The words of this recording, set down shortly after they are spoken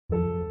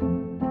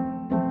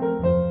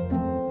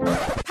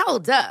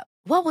Hold up.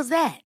 What was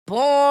that?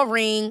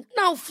 Boring.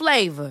 No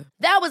flavor.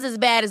 That was as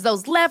bad as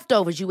those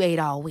leftovers you ate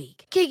all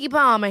week. Keke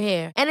Palmer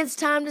here, and it's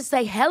time to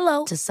say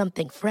hello to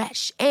something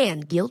fresh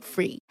and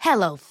guilt-free.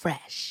 Hello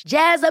Fresh.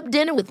 Jazz up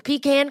dinner with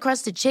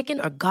pecan-crusted chicken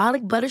or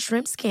garlic butter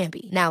shrimp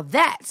scampi. Now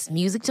that's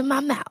music to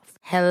my mouth.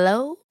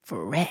 Hello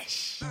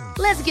Fresh.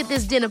 Let's get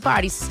this dinner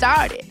party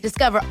started.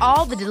 Discover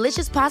all the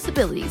delicious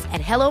possibilities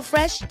at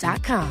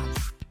hellofresh.com.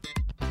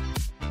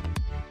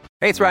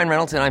 Hey, it's Ryan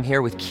Reynolds, and I'm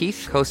here with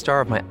Keith,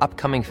 co-star of my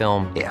upcoming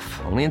film,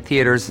 If, only in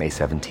theaters May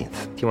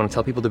 17th. Do you want to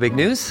tell people the big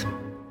news?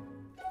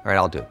 All right,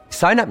 I'll do it.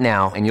 Sign up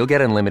now and you'll get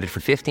unlimited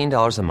for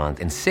 $15 a month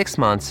and 6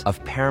 months of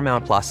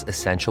Paramount Plus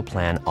Essential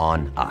Plan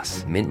on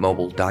us.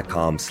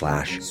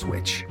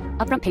 MintMobile.com/switch.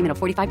 Upfront payment of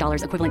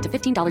 $45 equivalent to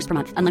 $15 per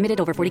month. Unlimited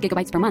over 40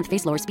 gigabytes per month.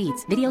 Face lower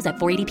speeds. Videos at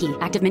 480p.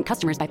 Active Mint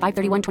customers by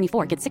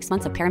 531.24 get 6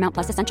 months of Paramount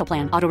Plus Essential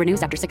Plan. Auto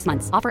renews after 6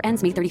 months. Offer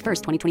ends May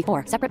 31st,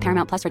 2024. Separate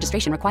Paramount Plus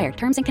registration required.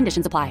 Terms and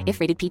conditions apply if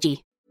rated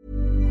PG.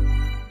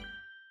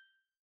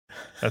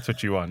 That's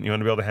what you want. You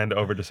want to be able to hand it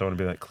over to someone and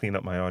be like, clean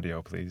up my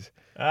audio, please.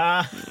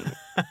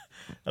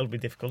 That'll be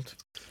difficult.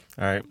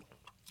 All right.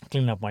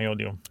 Clean up my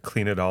audio.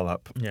 Clean it all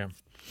up. Yeah.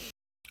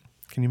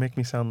 Can you make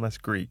me sound less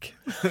Greek?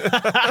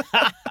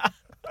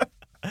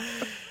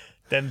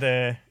 Then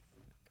the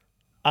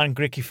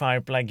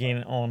ungreekifier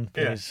plugin on,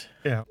 please.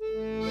 Yeah.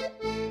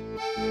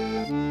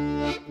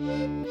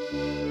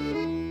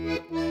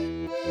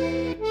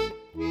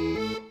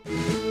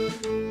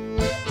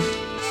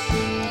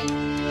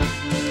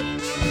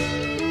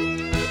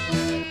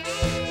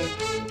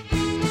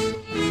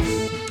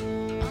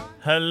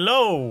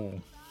 Hello!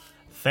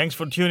 Thanks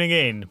for tuning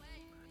in.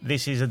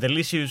 This is a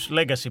Delicious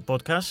Legacy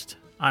podcast.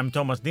 I'm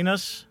Thomas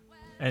Dinas,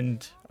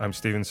 and I'm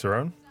Steven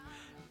Cerrone.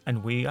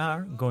 And we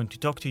are going to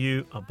talk to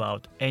you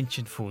about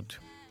ancient food.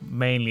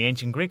 Mainly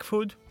ancient Greek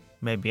food,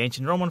 maybe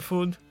ancient Roman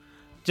food,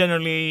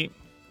 generally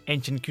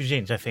ancient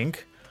cuisines, I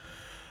think.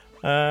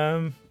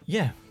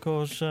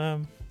 Because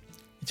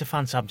it's a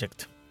fun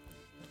subject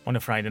on a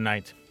Friday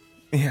night.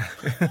 Yeah.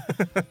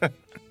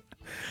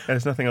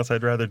 There's nothing else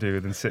I'd rather do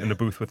than sit in a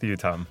booth with you,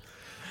 Tom.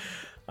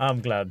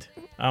 I'm glad.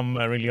 I'm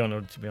really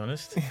honored, to be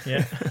honest.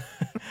 Yeah.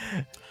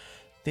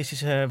 This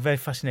is a very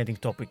fascinating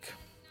topic.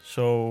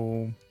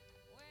 So,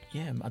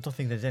 yeah, I don't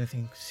think there's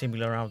anything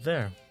similar out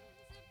there.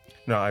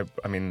 No,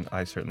 I mean,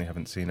 I certainly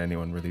haven't seen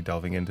anyone really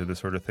delving into the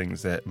sort of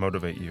things that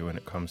motivate you when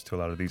it comes to a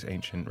lot of these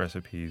ancient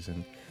recipes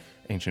and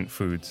ancient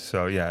foods.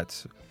 So, yeah,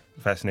 it's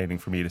fascinating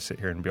for me to sit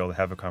here and be able to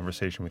have a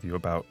conversation with you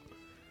about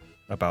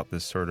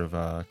this sort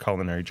of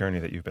culinary journey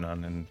that you've been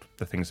on and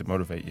the things that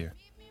motivate you.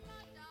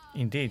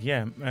 Indeed,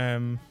 yeah.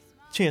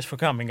 Cheers for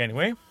coming,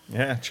 anyway.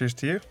 Yeah, cheers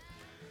to you.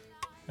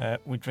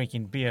 We're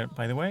drinking beer,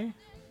 by the way.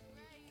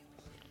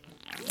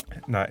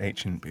 Not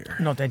ancient beer.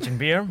 Not ancient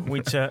beer,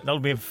 which that'll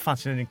be a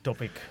fascinating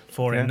topic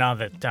for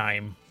another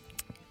time.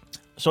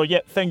 So,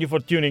 yeah, thank you for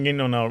tuning in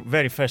on our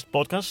very first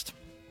podcast.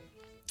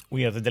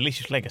 We are The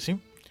Delicious Legacy,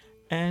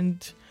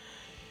 and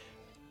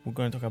we're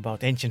going to talk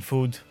about ancient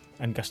food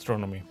and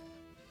gastronomy.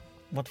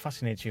 What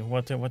fascinates you?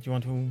 What you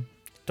want to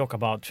talk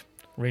about,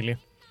 really?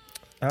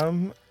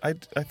 I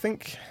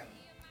think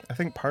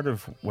part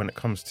of when it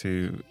comes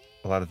to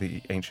a lot of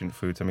the ancient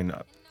foods, I mean,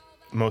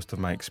 most of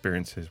my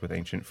experiences with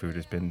ancient food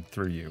has been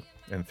through you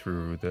and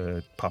through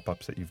the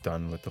pop-ups that you've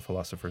done with the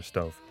Philosopher's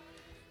Stove.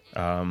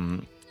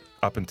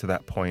 Up until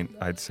that point,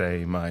 I'd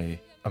say my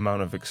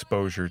amount of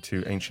exposure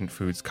to ancient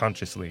foods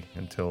consciously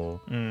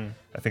until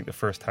I think the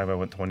first time I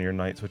went to one of your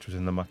nights, which was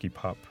in the Mucky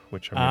Pop,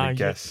 which I'm going to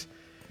guess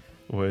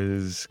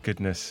was,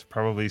 goodness,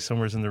 probably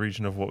somewhere in the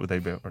region of, what would they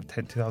be, or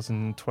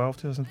 2012,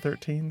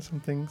 2013,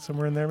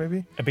 somewhere in there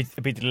maybe? A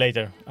bit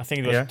later. I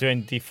think it was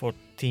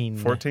 2014.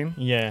 14?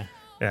 Yeah.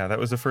 Yeah, that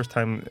was the first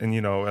time, and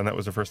that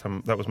was the first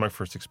time, that was my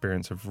first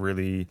experience of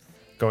really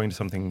going to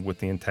something with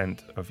the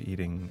intent of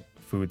eating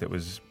food that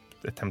was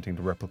attempting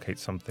to replicate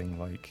something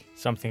like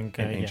an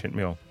ancient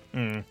meal.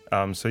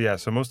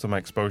 So most of my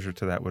exposure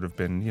to that would have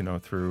been,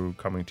 through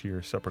coming to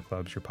your supper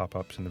clubs, your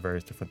pop-ups, and the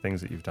various different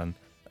things that you've done.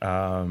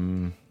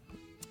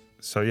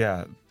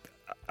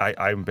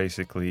 I'm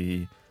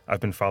basically, I've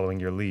been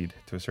following your lead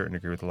to a certain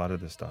degree with a lot of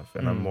this stuff,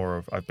 and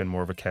I've been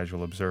more of a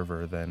casual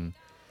observer than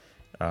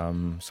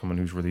someone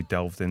who's really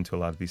delved into a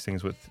lot of these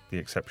things, with the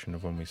exception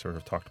of when we sort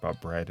of talked about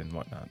bread and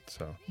whatnot.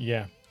 So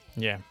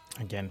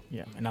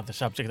another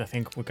subject. I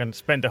think we can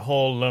spend a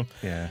whole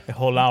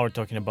hour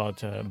talking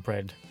about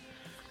bread.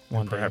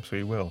 Perhaps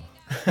we will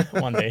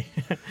one day.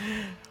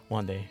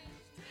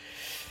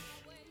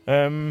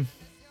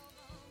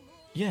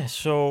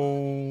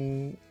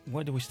 So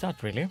where do we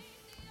start, really?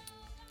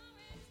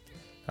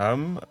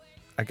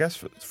 I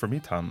guess for me,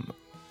 Tom,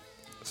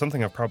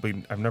 something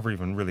I've never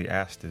even really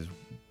asked is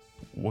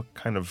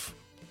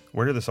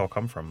where did this all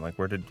come from? Like,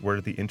 where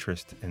did the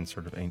interest in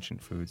sort of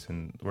ancient foods,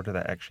 and where did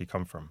that actually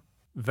come from?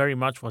 Very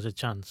much was a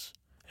chance,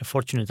 a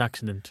fortunate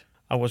accident.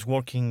 I was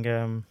working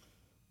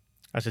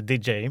as a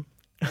DJ.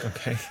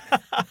 Okay.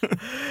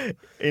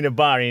 in a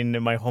bar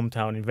in my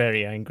hometown in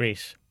Veria in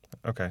Greece.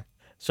 Okay.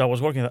 So I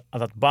was working at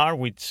that bar,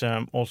 which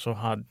also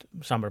had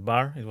summer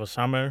bar. It was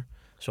summer,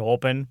 so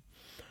open,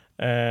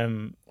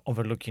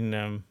 overlooking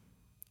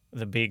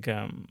the big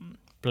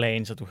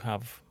plains that we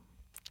have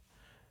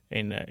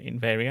in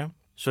Varia.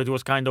 So it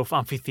was kind of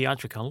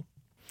amphitheatrical.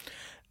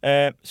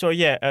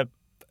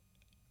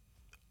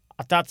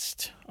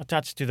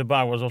 Attached to the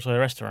bar was also a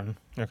restaurant.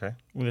 Okay.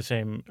 With the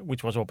same,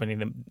 which was open in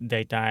the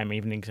daytime,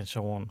 evenings, and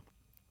so on.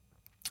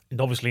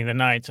 And obviously in the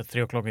nights, at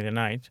 3 o'clock in the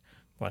night,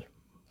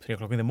 3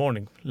 o'clock in the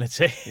morning, let's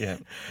say. Yeah.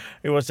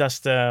 It was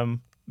just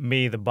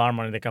me, the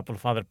barman, and a couple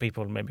of other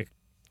people, maybe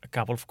a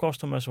couple of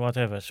customers,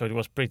 whatever. So it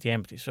was pretty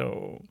empty.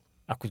 So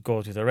I could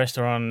go to the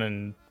restaurant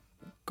and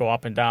go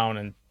up and down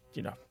and,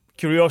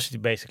 curiosity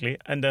basically.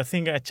 And I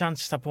think I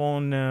chanced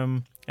upon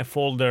a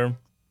folder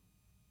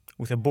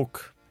with a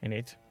book in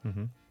it,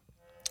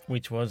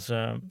 which was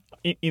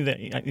in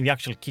the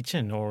actual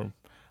kitchen or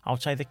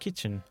outside the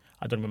kitchen.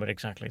 I don't remember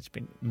exactly. It's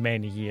been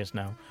many years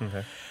now.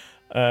 Okay.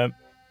 A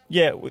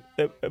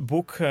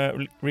book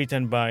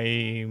written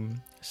by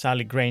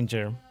Sally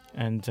Granger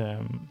and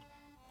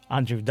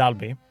Andrew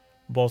Dalby,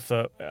 both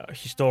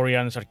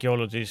historians,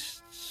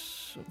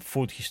 archaeologists,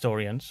 food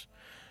historians,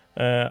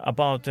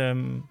 about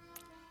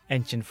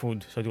ancient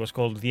food. So it was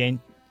called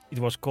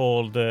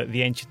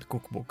the Ancient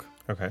Cookbook.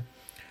 Okay.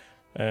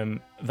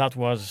 That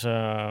was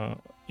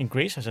in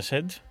Greece, as I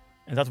said,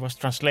 and that was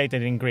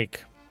translated in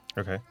Greek.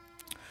 Okay.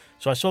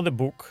 So I saw the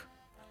book,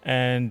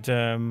 and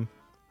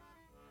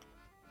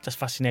just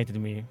fascinated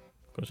me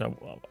because,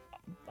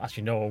 as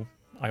you know,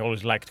 I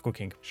always liked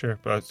cooking. Sure,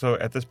 but so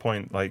at this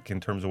point, like in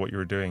terms of what you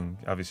were doing,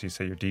 obviously you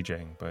say you're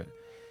DJing, but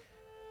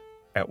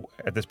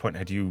at this point,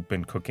 had you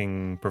been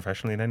cooking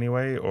professionally in any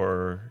way,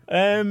 or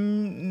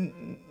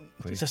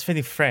just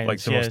feeding friends?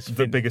 Like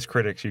the biggest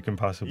critics you can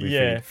possibly feed.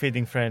 Yeah,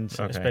 feeding friends,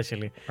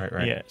 especially.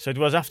 Right. Yeah, so it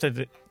was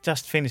after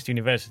just finished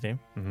university,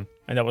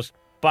 and I was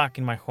back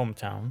in my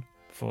hometown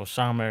for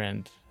summer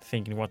and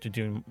thinking what to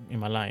do in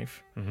my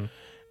life.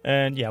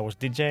 And I was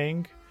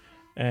DJing,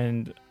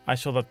 and I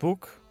saw that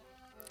book,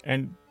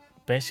 and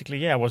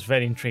basically, I was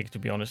very intrigued, to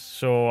be honest.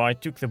 So I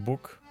took the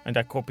book and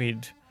I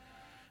copied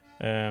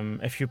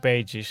a few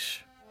pages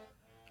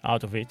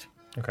out of it.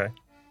 Okay.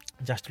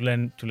 Just to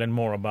learn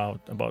more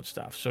about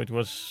stuff. So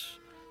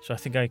I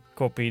think I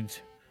copied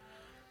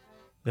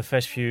the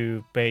first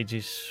few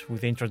pages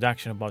with the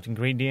introduction about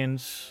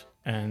ingredients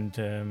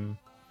and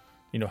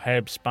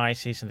herbs,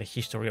 spices, and the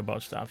history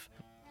about stuff.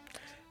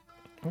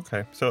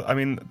 Okay, so I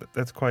mean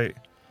that's quite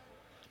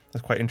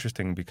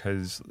interesting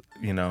because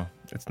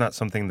it's not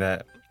something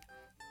that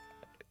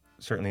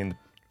certainly in the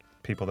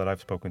people that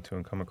I've spoken to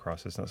and come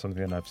across, it's not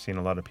something that I've seen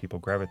a lot of people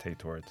gravitate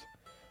towards.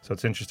 So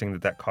it's interesting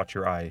that caught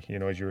your eye,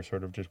 as you were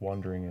sort of just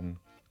wandering and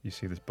you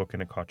see this book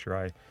and it caught your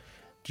eye.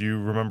 Do you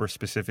remember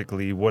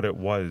specifically what it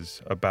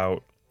was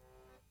about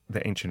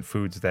the ancient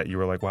foods that you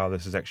were like, wow,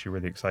 this is actually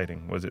really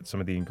exciting? Was it some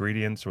of the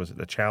ingredients? Was it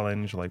the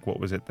challenge? Like, what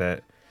was it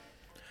that...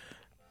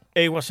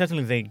 It was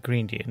certainly the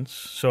ingredients.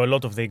 So a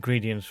lot of the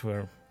ingredients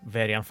were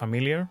very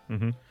unfamiliar.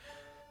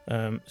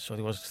 So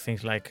there was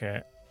things like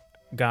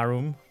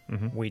garum,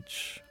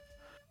 which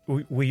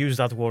we use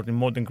that word in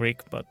modern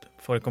Greek, but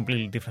for a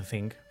completely different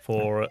thing,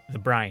 for the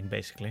brine,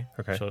 basically.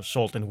 Okay. So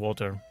salt and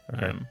water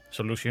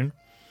solution.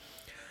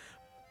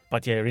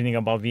 But reading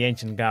about the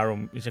ancient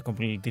garum is a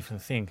completely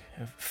different thing.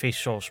 A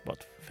fish sauce,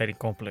 but very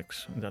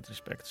complex in that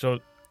respect. So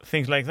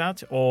things like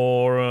that,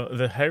 or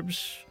the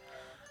herbs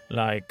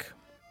like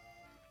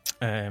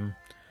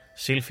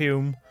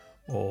silphium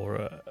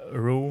or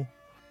rue,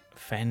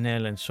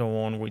 fennel, and so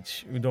on,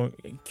 which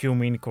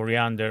cumin,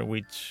 coriander,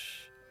 which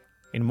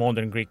in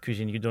modern Greek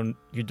cuisine you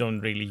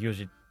don't really use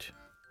it.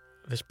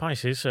 The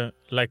spices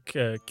like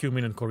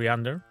cumin and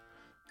coriander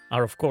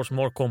are of course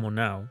more common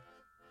now,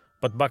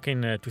 but back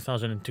in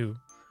 2002,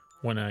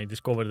 when I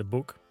discovered the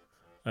book,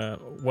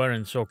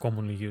 weren't so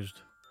commonly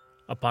used.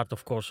 Apart,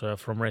 of course,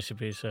 from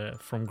recipes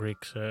from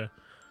Greeks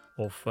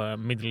of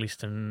Middle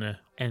Eastern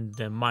and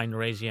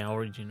Minor Asian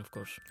origin, of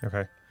course.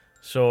 Okay.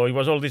 So it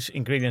was all these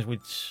ingredients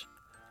which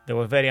they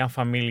were very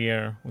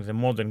unfamiliar with the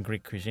modern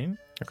Greek cuisine.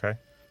 Okay.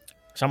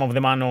 Some of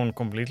them unknown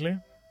completely.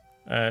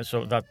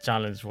 So that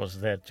challenge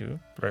was there too.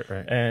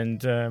 Right.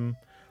 And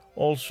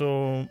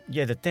also,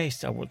 the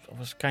taste. I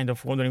was kind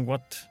of wondering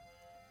what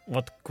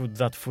could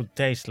that food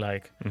taste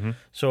like.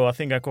 So I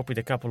think I copied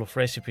a couple of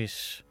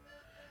recipes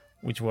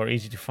which were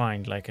easy to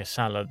find, like a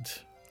salad.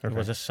 Okay. It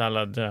was a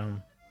salad,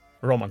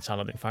 Roman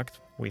salad, in fact,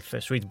 with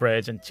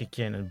sweetbreads and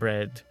chicken and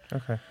bread.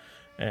 Okay.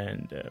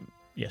 And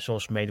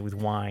sauce made with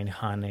wine,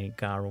 honey,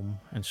 garum,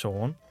 and so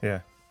on.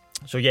 Yeah.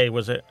 So it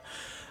was a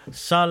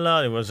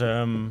salad.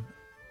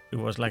 It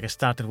was like a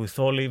starter with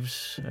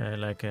olives,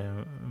 like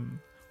a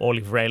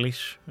olive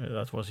relish.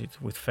 That was it,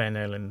 with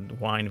fennel and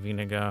wine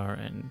vinegar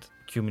and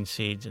cumin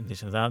seeds and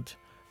this and that.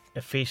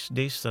 A fish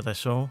dish that I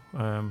saw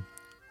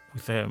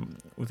with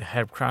a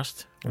herb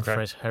crust, with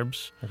fresh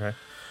herbs. Okay.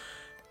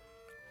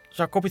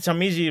 So I copied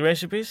some easy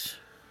recipes,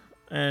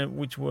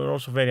 which were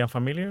also very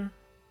unfamiliar,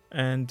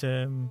 and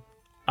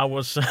I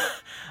was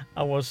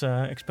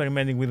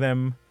experimenting with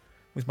them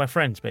with my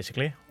friends,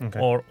 basically,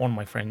 or on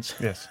my friends.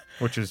 Yes,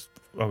 which is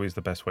always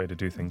the best way to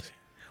do things.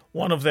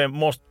 One of the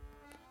most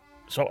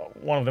So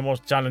one of the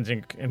most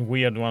challenging and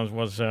weird ones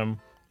was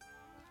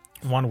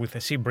one with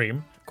a sea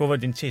bream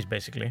covered in cheese,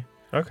 basically.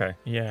 Okay.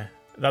 Yeah,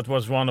 that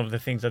was one of the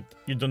things that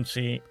you don't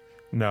see.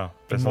 No,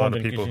 there's a lot of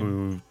modern people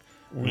cuisine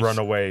who run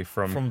away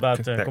from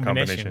that, that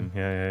combination.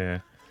 Yeah.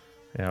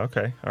 Yeah,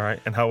 okay. All right.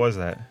 And how was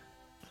that?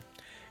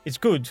 It's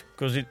good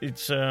because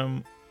it's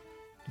a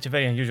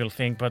very unusual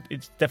thing, but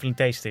it's definitely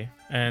tasty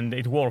and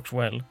it works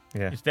well.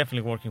 Yeah. It's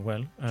definitely working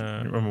well.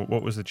 Remember,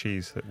 what was the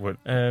cheese?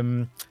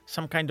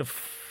 Some kind of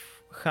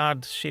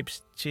hard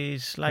sheep's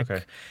cheese,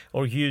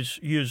 or use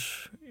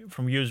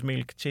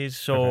milk cheese.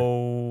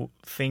 So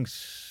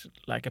things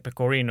like a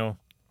pecorino,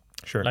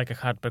 Sure. like a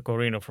hard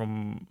pecorino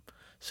from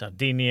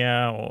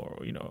Sardinia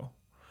or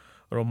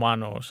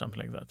Romano or something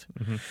like that.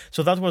 Mm-hmm.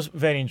 So that was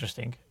very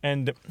interesting.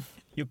 And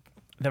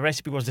the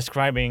recipe was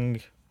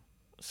describing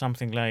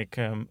something like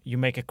you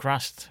make a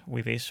crust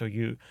with this. So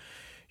you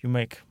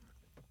mix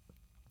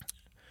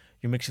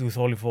it with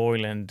olive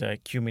oil and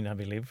cumin, I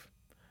believe,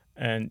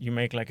 and you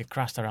make like a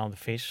crust around the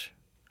fish.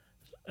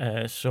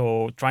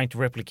 So trying to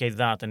replicate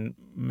that and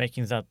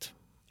making that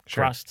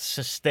crust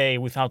stay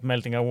without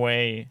melting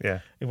away.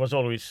 Yeah. It was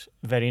always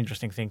a very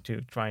interesting thing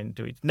to try and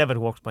do. It never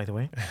works, by the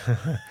way.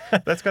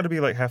 That's got to be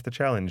like half the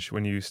challenge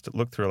when you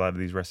look through a lot of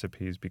these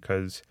recipes,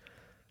 because,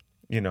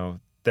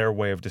 their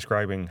way of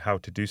describing how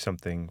to do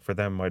something for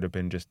them might have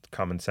been just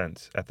common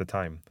sense at the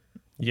time.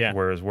 Yeah.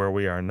 Whereas where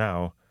we are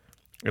now,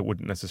 it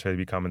wouldn't necessarily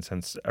be common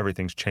sense.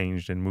 Everything's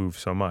changed and moved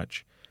so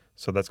much.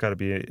 So that's got to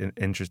be an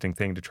interesting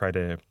thing to try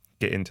to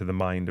get into the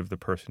mind of the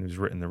person who's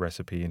written the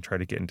recipe and try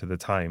to get into the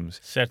times.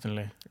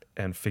 Certainly.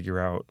 And figure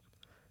out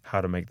how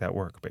to make that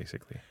work,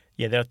 basically.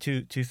 Yeah, there are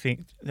two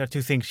things. There are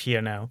two things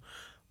here now.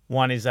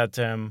 One is that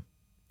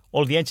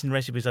all the ancient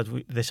recipes that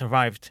they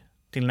survived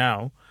till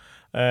now,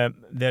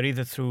 they're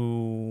either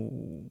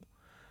through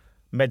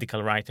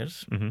medical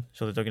writers, Mm-hmm.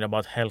 so they're talking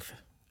about health,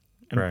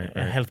 Right.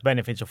 health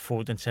benefits of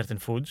food and certain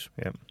foods,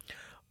 Yep.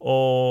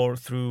 or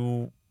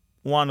through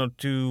one or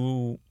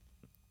two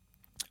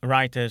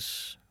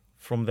writers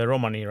from the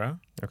Roman era,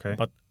 Okay.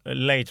 but a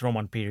late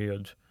Roman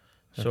period.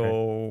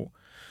 So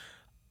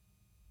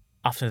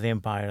after the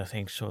empire, I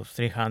think, so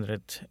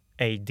 300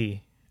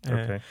 AD.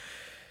 Okay.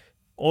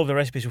 All the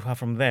recipes we have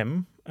from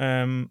them,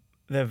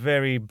 they're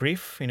very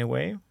brief in a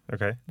way.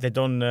 Okay. They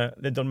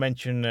don't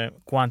mention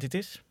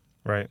quantities.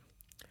 Right.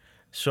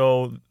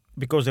 So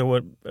because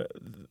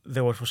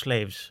they were for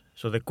slaves,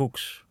 so the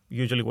cooks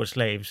usually were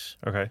slaves.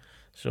 Okay.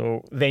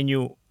 So they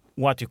knew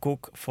what to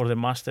cook for the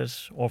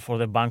masters or for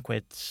the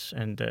banquets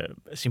and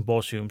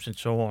symposiums and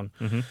so on.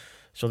 Mm-hmm.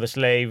 So the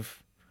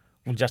slave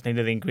will just need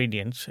the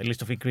ingredients, a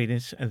list of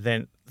ingredients, and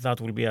then that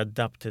will be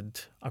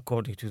adapted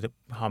according to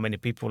how many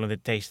people and the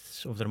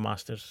tastes of their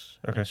masters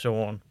and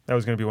so on. That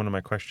was going to be one of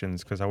my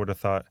questions, because I would have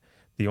thought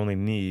the only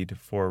need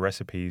for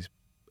recipes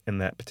in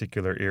that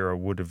particular era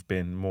would have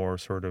been more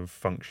sort of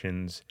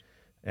functions,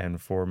 and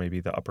for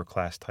maybe the upper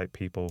class type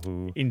people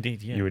who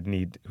Indeed, yeah. you would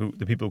need,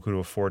 the people who could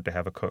afford to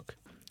have a cook,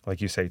 like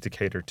you say, to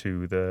cater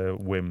to the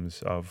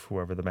whims of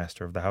whoever the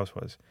master of the house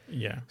was.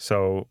 Yeah.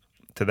 So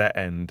to that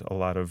end, a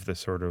lot of the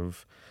sort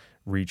of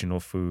regional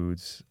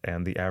foods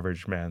and the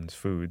average man's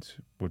foods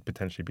would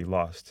potentially be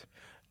lost.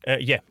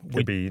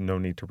 There'd be no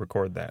need to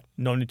record that.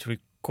 No need to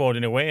record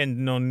in a way,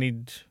 and no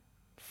need.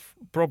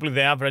 Probably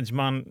the average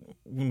man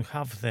wouldn't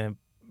have the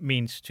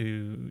means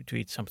to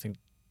eat something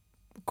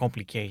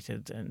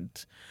complicated and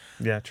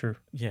True.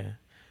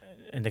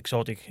 and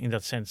exotic in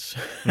that sense.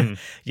 Mm.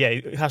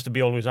 It has to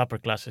be always upper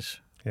classes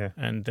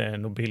and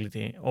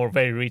nobility or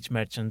very rich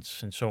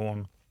merchants and so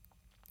on.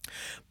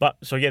 But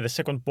so the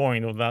second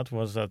point of that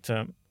was that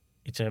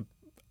it's a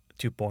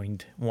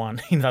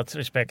 2.1 in that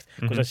respect,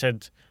 because I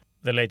said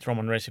the late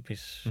Roman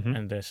recipes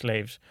and the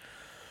slaves.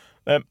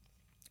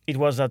 It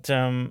was that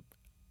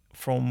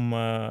from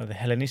the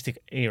Hellenistic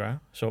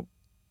era, so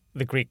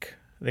the Greek,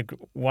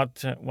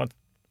 what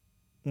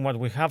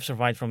we have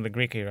survived from the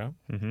Greek era.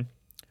 Mm-hmm.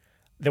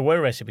 There were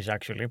recipes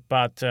actually,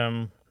 but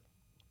a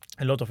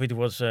lot of it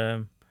was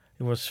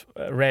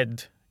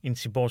read in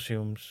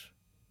symposiums,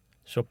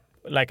 so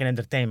like an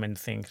entertainment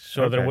thing.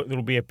 So there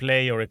will be a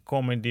play or a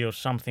comedy or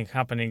something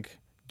happening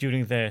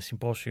during the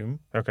symposium,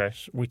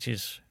 which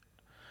is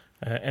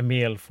a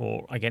meal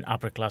for, again,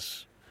 upper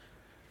class,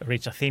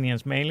 rich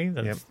Athenians mainly.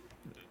 They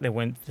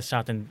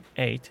sat and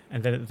ate,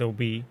 and then there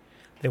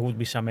would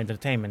be some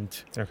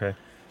entertainment. Okay.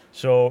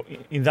 So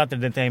in that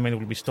entertainment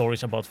will be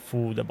stories about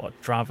food, about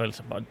travels,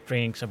 about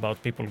drinks,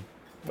 about people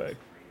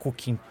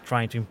cooking,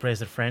 trying to impress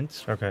their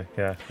friends. Okay.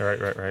 Yeah.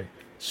 Right.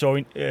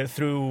 So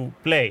through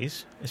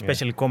plays,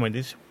 especially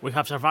comedies, we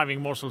have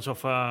surviving morsels of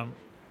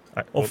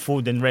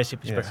food and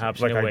recipes,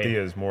 perhaps, like in a way.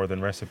 Ideas more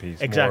than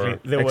recipes. Exactly.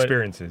 More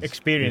experiences.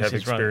 Experiences. You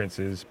have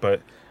experiences,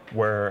 but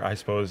where I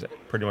suppose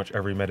pretty much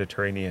every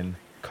Mediterranean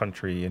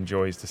country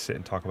enjoys to sit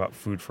and talk about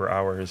food for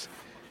hours.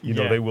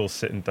 They will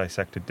sit and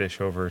dissect a dish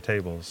over a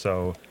table.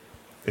 So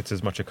it's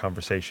as much a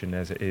conversation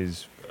as it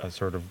is a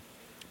sort of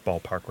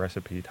ballpark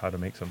recipe, how to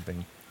make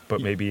something. But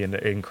maybe in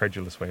an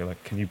incredulous way,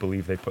 like, can you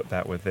believe they put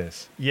that with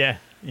this? Yeah.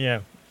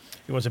 It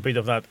was a bit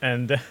of that.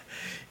 And,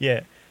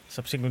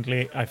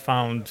 subsequently, I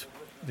found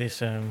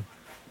this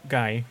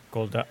guy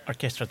called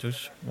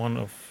Archestratus, one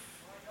of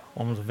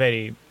the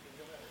very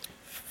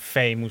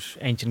famous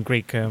ancient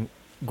Greek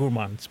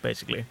gourmands,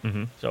 basically.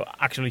 Mm-hmm. So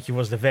actually, he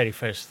was the very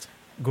first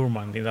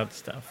gourmand in that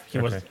stuff.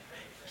 Okay.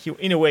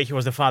 In a way, he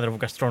was the father of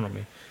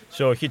gastronomy.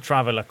 So he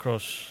traveled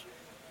across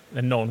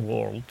the known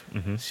world,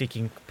 Mm-hmm.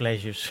 seeking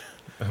pleasures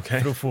Okay.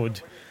 through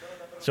food.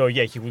 So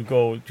yeah, he would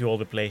go to all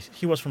the places.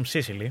 He was from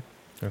Sicily,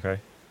 Okay.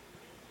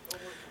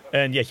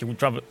 and yeah, he would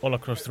travel all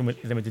across through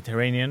the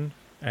Mediterranean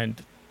and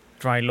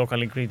try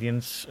local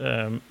ingredients.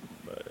 The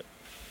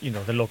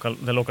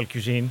local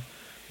cuisine.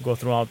 Go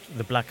throughout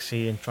the Black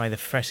Sea and try the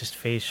freshest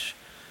fish.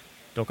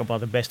 Talk about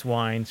the best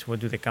wines. Where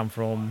do they come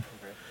from?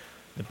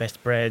 The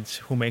best breads.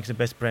 Who makes the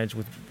best breads?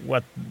 With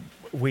what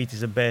wheat is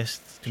the best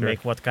to Sure.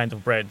 make what kind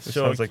of bread? This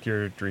sounds like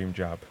your dream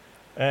job.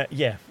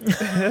 Yeah.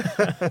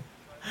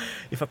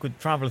 If I could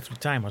travel through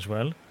time as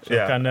well, so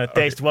Yeah, I can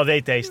taste what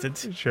they tasted,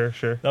 Sure.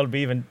 that'll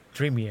be even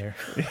dreamier.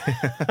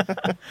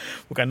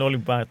 We can only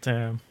but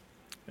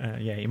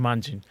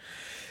imagine.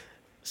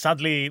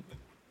 Sadly,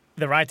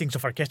 the writings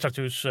of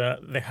Archestratus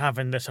they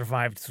haven't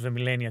survived through the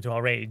millennia to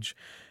our age.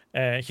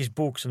 His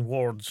books and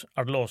words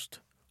are lost.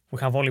 We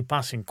have only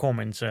passing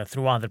comments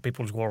through other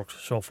people's works.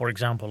 So, for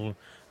example,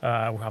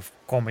 we have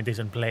comedies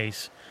and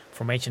plays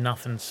from ancient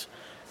Athens,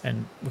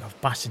 and we have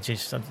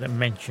passages that are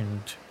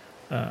mentioned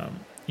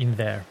in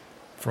there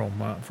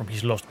from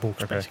his lost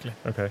books, basically.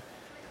 Okay.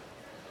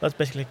 That's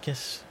basically, I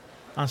guess,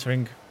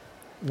 answering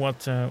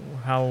what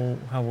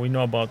how we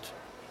know about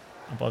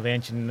the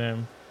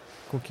ancient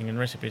cooking and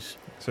recipes.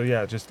 So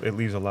yeah, just it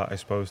leaves a lot, I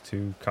suppose,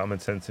 to common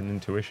sense and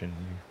intuition.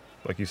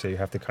 Like you say, you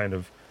have to kind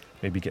of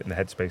maybe get in the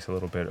headspace a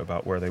little bit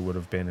about where they would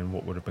have been and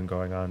what would have been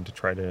going on to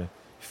try to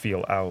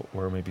feel out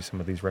where maybe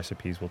some of these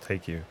recipes will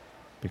take you,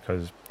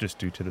 because just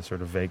due to the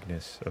sort of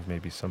vagueness of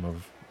maybe some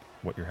of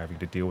what you're having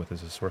to deal with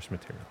as a source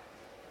material.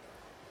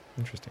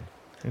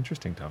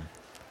 Interesting, Tom.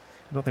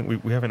 I don't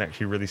think we haven't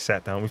actually really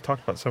sat down. We've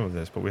talked about some of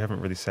this, but we haven't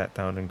really sat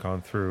down and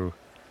gone through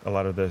a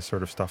lot of the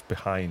sort of stuff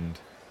behind.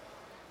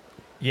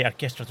 Yeah,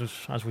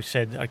 Archestratus, as we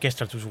said,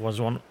 Archestratus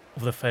was one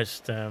of the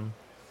first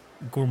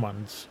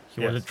gourmands. He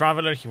was a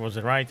traveler, he was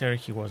a writer,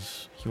 he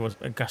was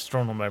a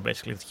gastronomer,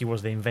 basically. He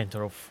was the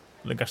inventor of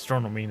the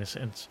gastronomy, in a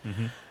sense.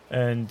 Mm-hmm.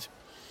 And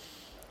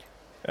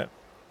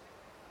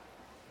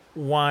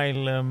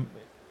while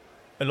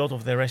a lot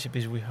of the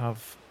recipes we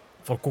have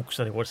for cooks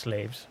that were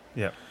slaves,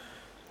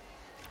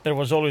 there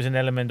was always an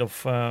element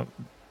of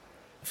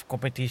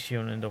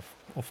competition and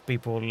of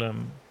people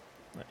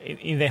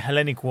in the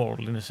Hellenic world,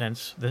 in a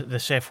sense. The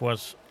chef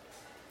was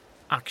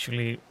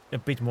actually a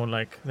bit more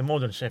like the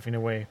modern chef in a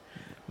way.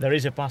 There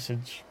is a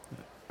passage.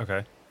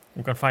 Okay.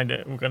 We can find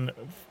it.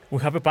 We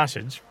have a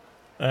passage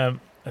that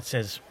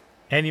says,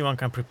 anyone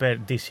can prepare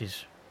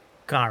dishes,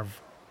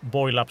 carve,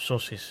 boil up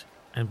sauces,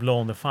 and blow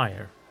on the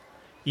fire.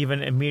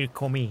 Even a mere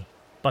commis.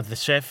 But the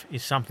chef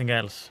is something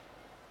else.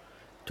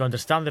 To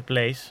understand the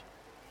place,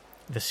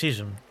 the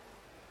season,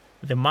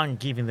 the man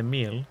giving the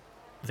meal,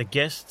 the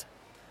guest,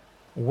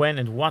 when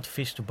and what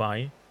fish to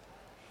buy,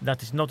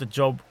 that is not a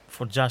job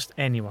for just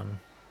anyone.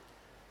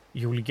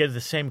 You will get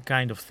the same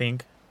kind of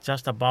thing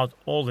just about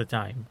all the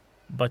time,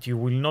 but you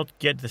will not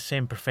get the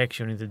same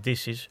perfection in the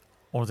dishes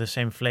or the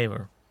same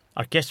flavor.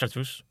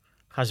 Archestratus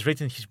has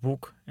written his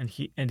book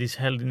and is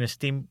held in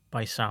esteem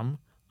by some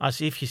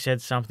as if he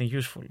said something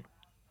useful,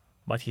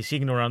 but he's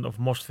ignorant of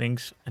most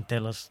things and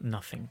tells us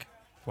nothing.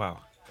 Wow.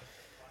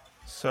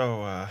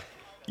 So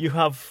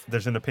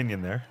there's an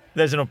opinion there.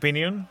 There's an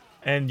opinion,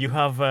 and you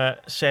have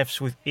chefs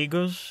with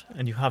egos,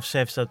 and you have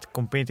chefs that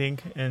competing,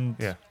 and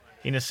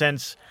in a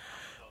sense,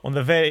 on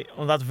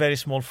that very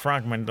small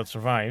fragment that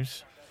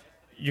survives,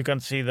 you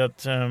can see that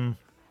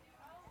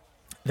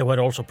there were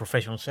also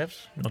professional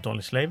chefs, not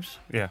only slaves.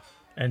 Yeah.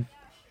 And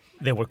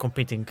they were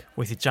competing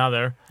with each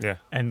other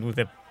and with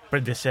the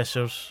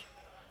predecessors,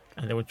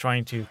 and they were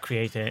trying to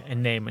create a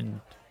name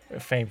and a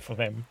fame for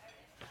them.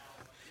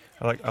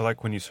 I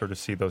like when you sort of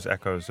see those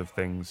echoes of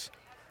things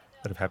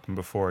that have happened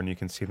before, and you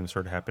can see them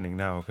sort of happening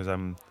now, because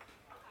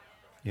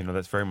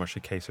that's very much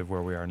a case of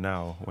where we are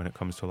now when it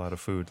comes to a lot of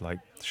food. Like,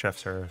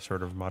 chefs are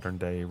sort of modern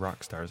day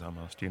rock stars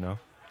almost,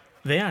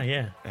 They are,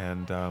 yeah.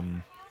 And,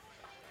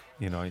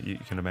 you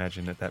can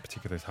imagine at that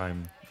particular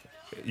time,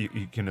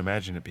 you can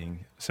imagine it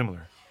being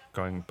similar,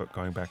 going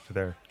back to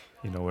there,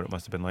 what it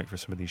must have been like for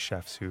some of these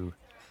chefs who,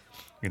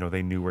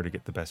 they knew where to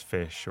get the best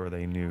fish, or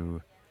they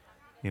knew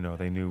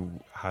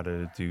how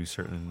to do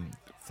certain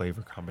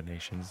flavor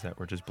combinations that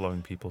were just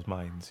blowing people's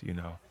minds,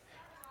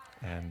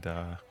 and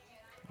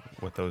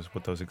what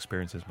those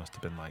experiences must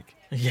have been like.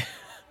 Yeah,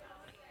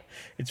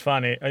 it's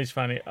funny.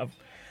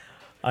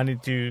 I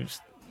need to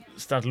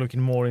start looking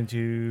more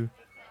into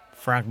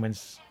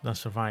fragments that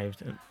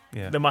survived.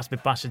 There must be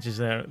passages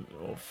there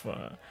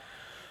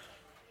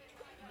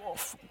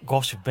of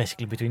gossip,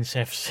 basically, between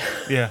chefs.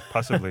 Yeah,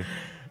 possibly.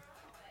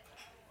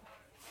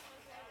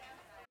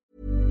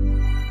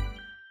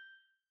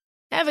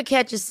 Ever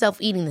catch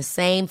yourself eating the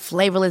same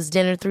flavorless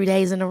dinner 3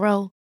 days in a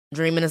row?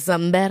 Dreaming of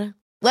something better?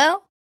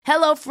 Well,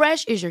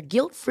 HelloFresh is your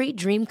guilt-free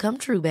dream come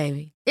true,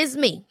 baby. It's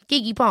me,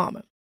 Keke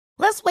Palmer.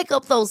 Let's wake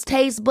up those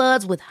taste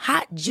buds with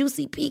hot,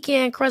 juicy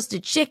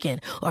pecan-crusted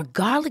chicken or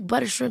garlic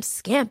butter shrimp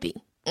scampi.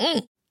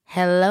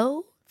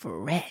 Hello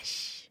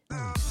Fresh.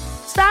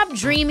 Stop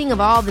dreaming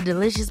of all the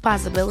delicious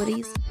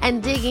possibilities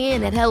and dig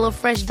in at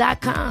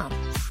HelloFresh.com.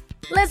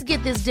 Let's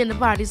get this dinner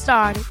party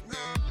started.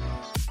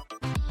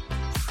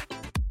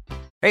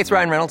 Hey, it's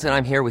Ryan Reynolds, and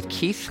I'm here with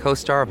Keith,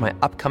 co-star of my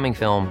upcoming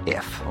film,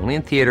 If, only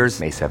in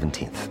theaters May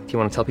 17th. Do you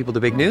want to tell people the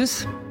big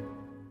news?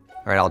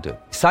 All right, I'll do it.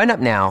 Sign up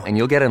now and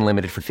you'll get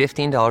unlimited for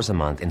 $15 a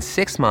month and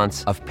 6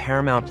 months of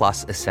Paramount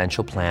Plus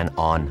Essential Plan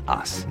on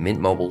us.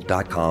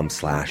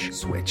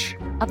 MintMobile.com/switch.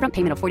 Upfront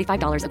payment of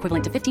 $45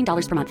 equivalent to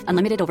 $15 per month.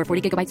 Unlimited over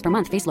 40 gigabytes per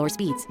month. Face lower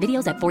speeds.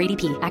 Videos at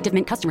 480p. Active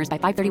Mint customers by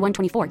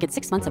 531.24 get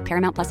 6 months of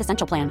Paramount Plus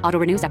Essential Plan. Auto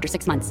renews after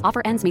 6 months.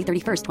 Offer ends May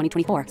 31st,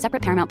 2024.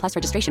 Separate Paramount Plus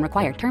registration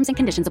required. Terms and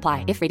conditions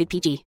apply if rated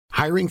PG.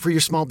 Hiring for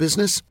your small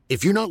business?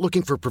 If you're not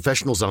looking for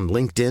professionals on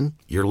LinkedIn,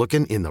 you're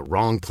looking in the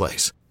wrong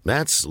place.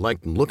 That's like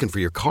looking for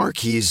your car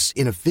keys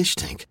in a fish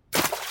tank.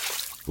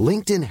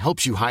 LinkedIn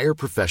helps you hire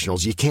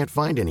professionals you can't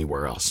find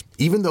anywhere else,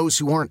 even those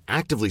who aren't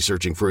actively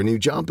searching for a new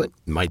job but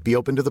might be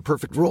open to the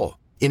perfect role.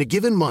 In a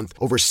given month,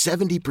 over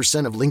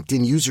 70% of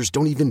LinkedIn users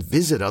don't even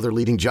visit other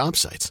leading job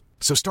sites.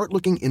 So start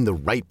looking in the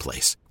right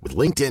place. With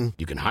LinkedIn,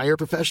 you can hire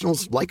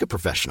professionals like a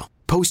professional.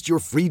 Post your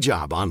free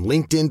job on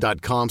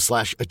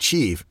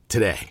linkedin.com/achieve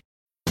today.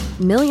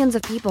 Millions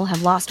of people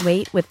have lost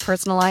weight with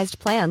personalized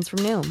plans from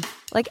Noom.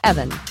 Like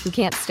Evan, who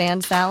can't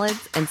stand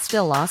salads and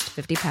still lost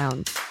 50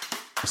 pounds.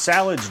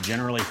 Salads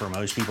generally for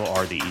most people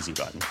are the easy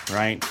button,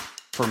 right?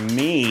 For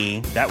me,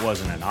 that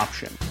wasn't an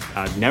option.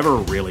 I never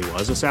really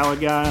was a salad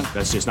guy.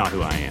 That's just not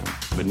who I am.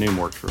 But Noom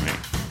worked for me.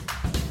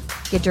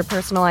 Get your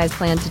personalized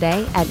plan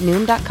today at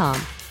Noom.com.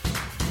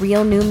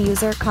 Real Noom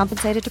user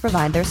compensated to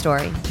provide their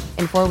story.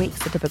 In 4 weeks,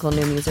 the typical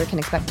Noom user can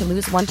expect to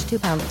lose 1 to 2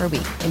 pounds per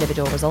week.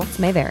 Individual results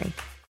may vary.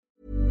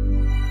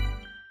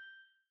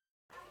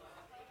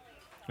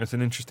 It's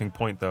an interesting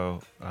point,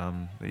 though,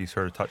 that you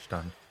sort of touched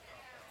on.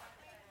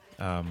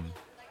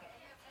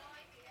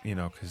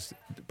 Because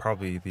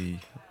probably the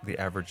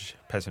average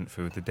peasant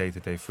food, the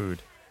day-to-day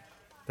food,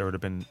 there would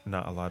have been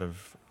not a lot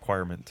of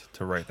requirement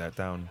to write that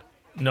down.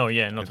 No,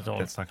 yeah, not at all.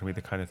 That's not going to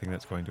be the kind of thing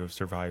that's going to have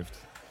survived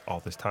all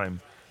this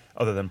time,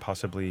 other than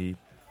possibly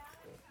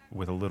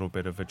with a little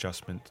bit of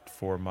adjustment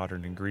for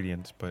modern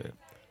ingredients, but it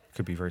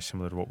could be very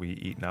similar to what we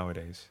eat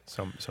nowadays.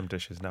 Some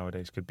dishes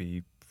nowadays could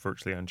be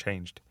virtually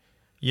unchanged.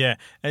 Yeah,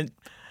 and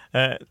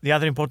the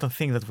other important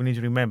thing that we need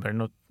to remember,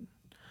 not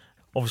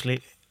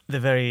obviously the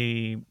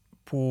very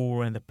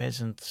poor and the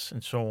peasants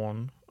and so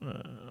on,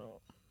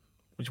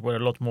 which were a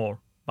lot more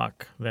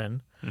back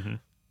then,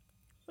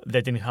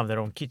 they didn't have their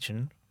own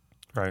kitchen.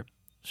 Right.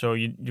 So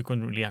you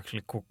couldn't really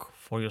actually cook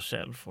for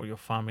yourself or your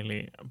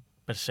family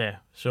per se.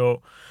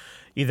 So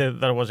either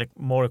that was a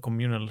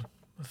communal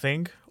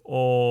thing,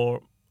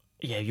 or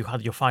you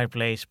had your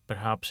fireplace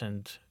perhaps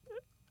and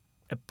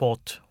a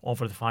pot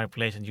over the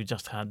fireplace, and you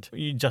just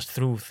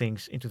threw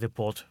things into the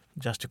pot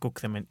just to cook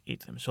them and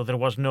eat them. So there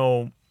was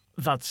no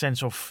that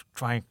sense of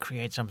trying to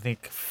create something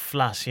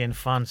flashy and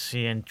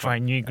fancy and try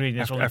new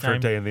ingredients all the time. After a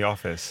day in the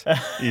office,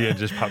 you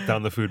just pop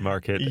down the food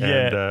market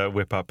and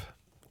whip up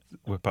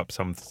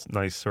some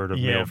nice sort of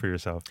meal for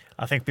yourself.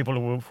 I think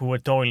people who were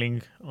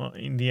toiling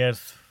in the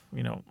earth,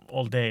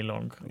 all day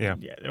long. Yeah,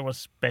 there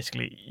was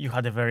basically, you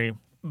had a very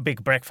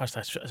big breakfast,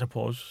 I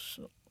suppose,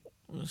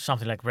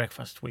 something like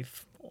breakfast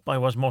with. But it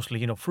was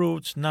mostly,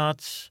 fruits,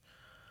 nuts,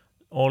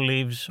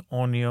 olives,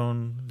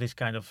 onion, this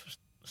kind of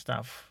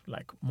stuff,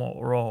 like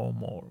more raw,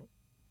 more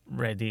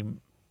ready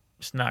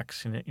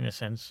snacks in a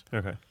sense.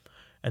 Okay.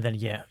 And then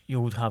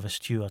you would have a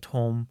stew at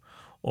home,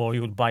 or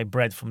you would buy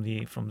bread from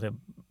the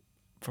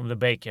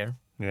baker.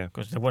 Yeah.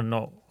 Because there were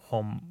no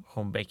home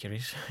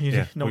bakeries.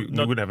 You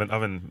would have an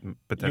oven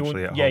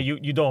potentially at home. Yeah,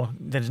 you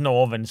don't. There's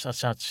no ovens as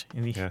such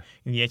in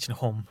the ancient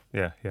home.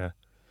 Yeah, yeah.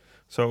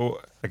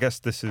 So I guess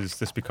this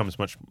becomes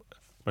much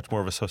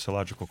more of a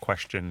sociological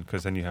question,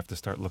 because then you have to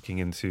start looking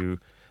into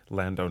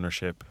land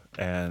ownership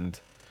and,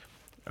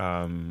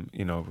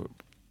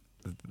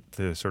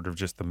 the sort of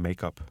just the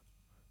makeup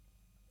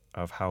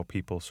of how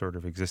people sort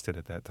of existed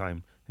at that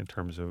time in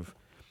terms of,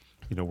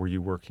 were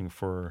you working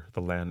for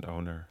the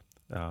landowner,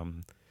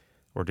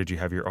 or did you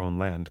have your own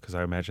land? Because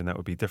I imagine that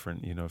would be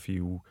different. If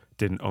you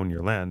didn't own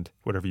your land,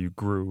 whatever you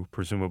grew,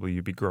 presumably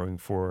you'd be growing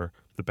for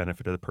the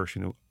benefit of the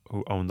person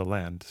who owned the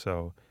land.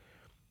 So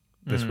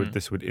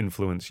this would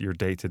influence your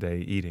day-to-day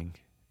eating,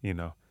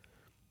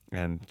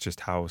 and just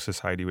how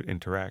society would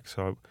interact.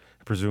 So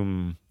I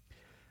presume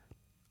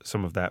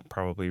some of that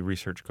probably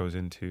research goes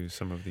into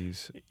some of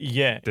these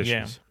dishes.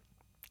 Yeah.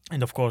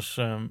 And of course,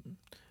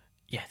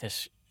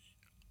 there's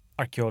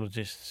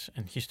archaeologists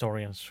and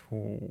historians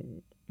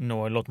who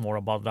know a lot more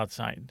about that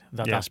side,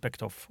 that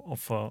aspect of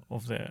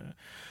the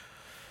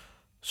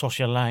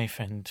social life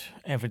and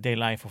everyday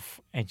life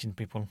of ancient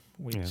people,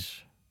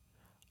 which,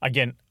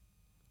 again,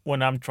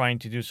 when I'm trying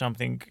to do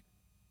something,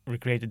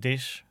 recreate a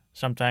dish,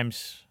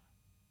 sometimes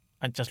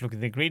I just look at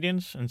the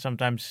ingredients, and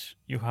sometimes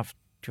you have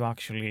to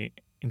actually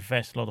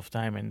invest a lot of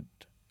time and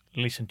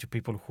listen to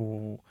people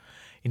who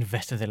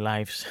invested their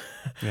lives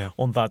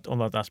on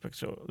that aspect.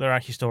 So there are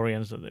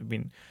historians that have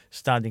been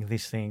studying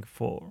this thing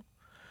for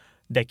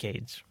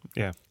decades.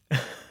 Yeah,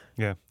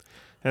 yeah.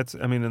 And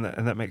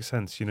that makes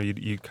sense. You know,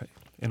 you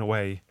in a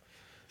way,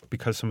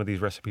 because some of these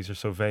recipes are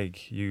so vague,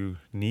 you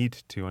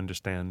need to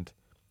understand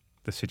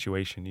the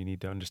situation. You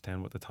need to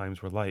understand what the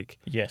times were like.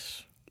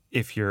 Yes.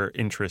 If your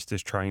interest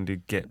is trying to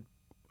get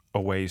a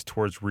ways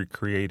towards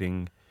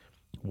recreating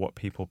what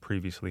people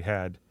previously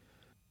had,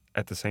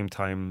 at the same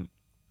time,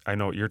 I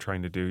know what you're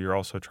trying to do. You're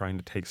also trying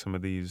to take some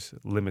of these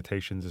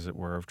limitations, as it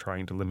were, of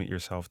trying to limit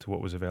yourself to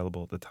what was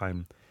available at the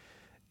time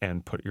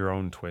and put your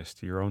own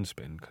twist, your own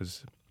spin,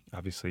 because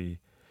obviously,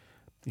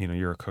 you know,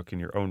 you're a cook in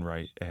your own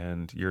right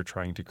and you're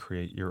trying to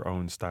create your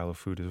own style of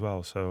food as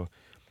well. So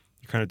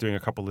you're kind of doing a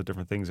couple of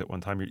different things at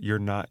one time.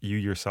 You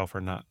yourself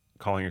are not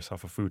calling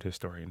yourself a food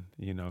historian,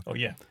 you know. Oh,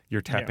 yeah.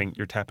 You're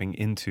tapping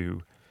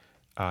into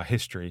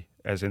history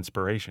as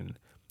inspiration,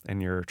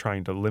 and you're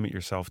trying to limit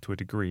yourself to a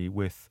degree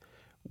with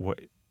what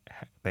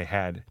they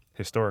had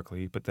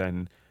historically, but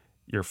then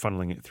you're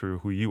funneling it through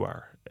who you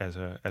are as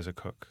a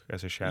cook,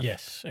 as a chef.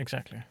 Yes,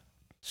 exactly.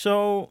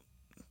 So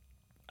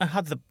I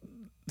had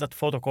that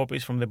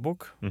photocopies from the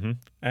book,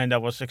 and I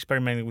was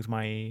experimenting with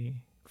my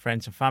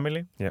friends and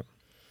family. Yep.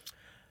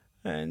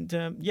 And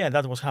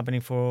that was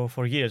happening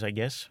for years, I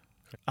guess.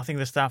 I think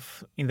the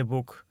stuff in the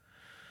book,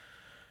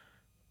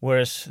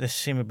 whereas they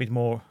seem a bit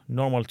more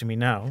normal to me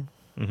now,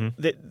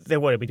 they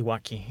were a bit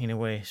wacky in a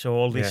way. So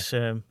all these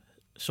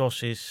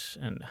sauces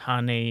and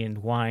honey and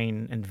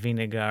wine and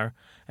vinegar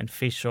and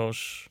fish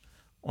sauce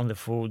on the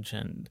foods,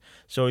 and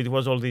so it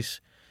was all these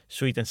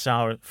sweet and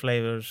sour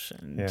flavors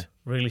and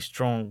really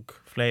strong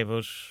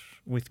flavors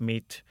with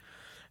meat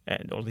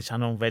and all these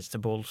unknown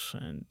vegetables,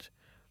 and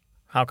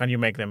how can you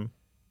make them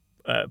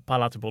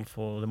palatable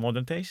for the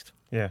modern taste?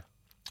 Yeah.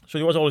 So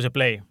it was always a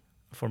play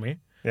for me.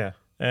 Yeah.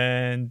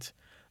 And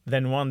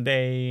then one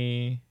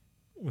day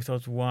we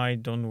thought, why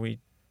don't we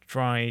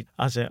try it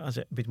as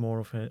a bit more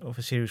of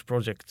a serious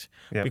project?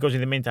 Yeah. Because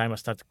in the meantime I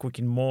started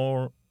cooking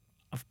more.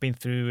 I've been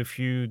through a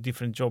few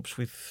different jobs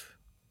with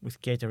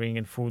catering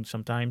and food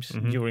sometimes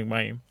during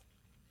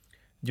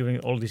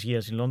all these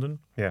years in London.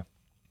 Yeah.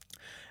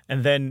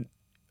 And then,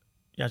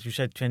 as you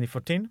said,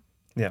 2014.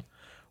 Yeah.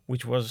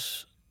 Which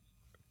was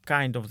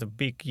kind of the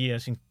big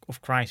years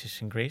of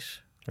crisis in Greece.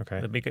 Okay.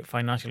 The big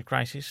financial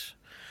crisis.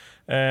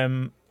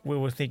 We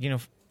were thinking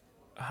of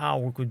how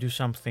we could do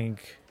something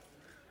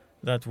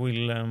that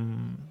will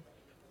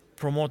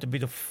promote a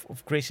bit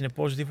of Greece in a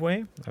positive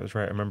way. That was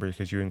right. I remember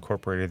because you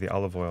incorporated the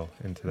olive oil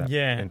into that.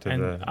 Yeah,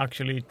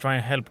 actually try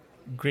and help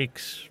Greek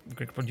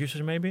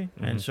producers maybe.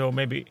 And so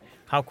maybe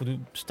how could we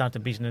start a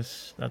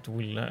business that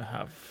will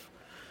have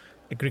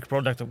a Greek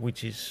product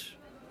which is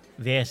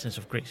the essence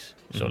of Greece.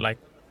 So like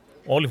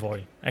olive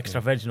oil, extra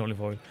virgin olive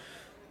oil.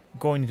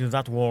 Going into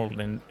that world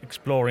and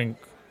exploring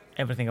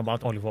everything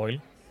about olive oil,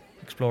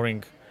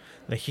 exploring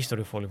the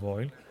history of olive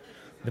oil,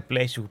 the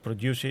place you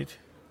produce it,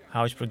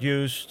 how it's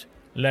produced,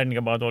 learning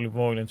about olive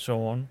oil and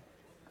so on,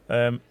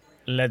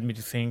 led me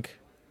to think,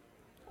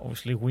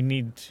 obviously we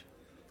need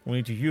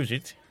to use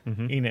it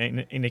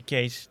in a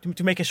case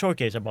to make a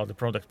showcase about the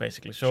product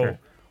basically. So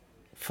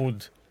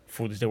food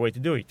is the way to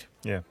do it.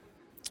 Yeah.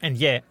 And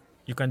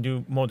you can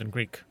do modern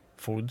Greek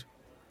food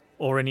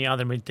or any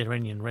other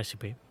Mediterranean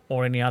recipe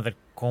or any other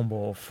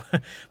combo of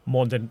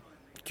modern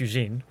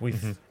cuisine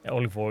with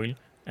olive oil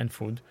and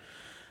food.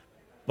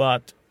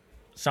 But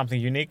something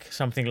unique,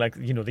 something like,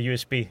 you know, the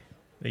USP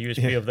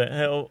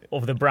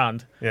of the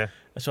brand. Yeah.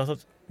 So I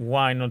thought,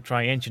 why not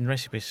try ancient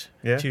recipes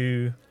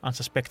to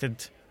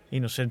unsuspected,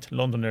 innocent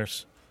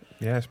Londoners?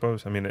 Yeah, I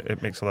suppose. I mean,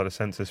 it makes a lot of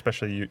sense,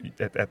 especially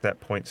at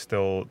that point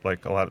still,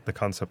 like a lot of the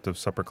concept of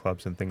supper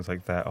clubs and things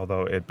like that,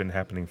 although it had been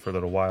happening for a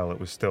little while, it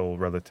was still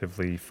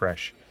relatively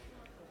fresh.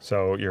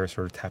 So you're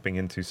sort of tapping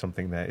into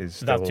something that is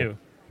still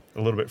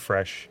a little bit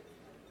fresh,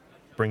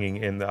 bringing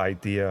in the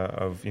idea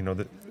of, you know,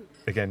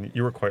 again,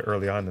 you were quite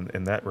early on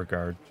in that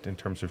regard in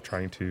terms of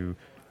trying to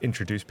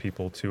introduce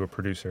people to a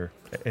producer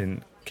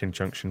in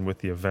conjunction with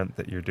the event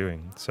that you're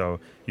doing. So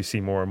you see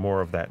more and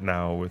more of that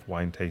now with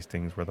wine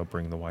tastings where they'll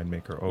bring the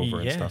winemaker over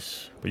and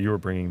stuff. But you were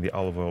bringing the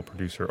olive oil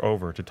producer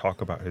over to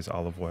talk about his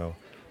olive oil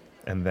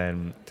and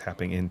then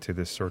tapping into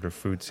this sort of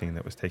food scene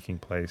that was taking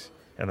place.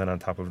 And then on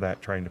top of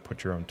that, trying to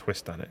put your own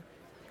twist on it,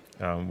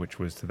 which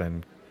was to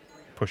then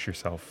push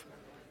yourself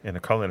in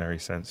a culinary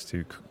sense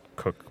to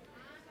cook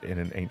in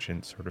an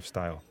ancient sort of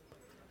style.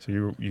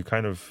 So you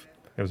kind of,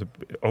 it was an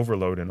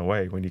overload in a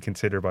way when you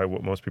consider by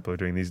what most people are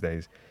doing these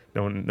days.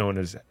 No one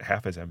is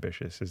half as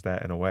ambitious as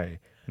that in a way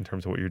in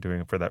terms of what you're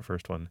doing for that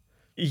first one.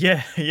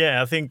 Yeah.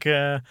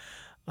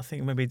 I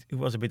think maybe it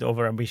was a bit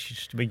over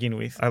ambitious to begin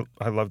with.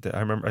 I loved it.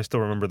 I still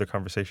remember the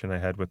conversation I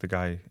had with the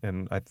guy,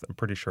 and I'm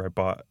pretty sure I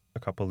bought a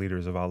couple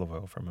liters of olive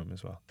oil from him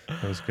as well.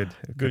 It was good.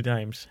 Good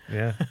times.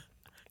 Yeah.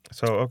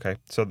 So okay,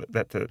 so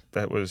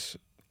that was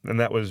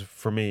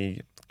for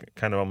me,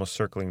 kind of almost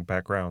circling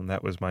back around.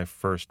 That was my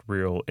first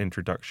real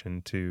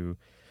introduction to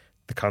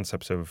the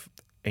concepts of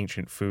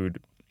ancient food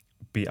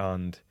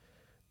beyond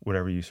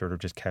whatever you sort of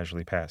just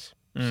casually pass.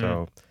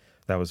 So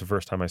that was the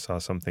first time I saw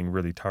something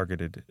really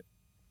targeted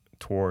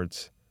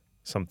towards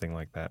something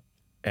like that.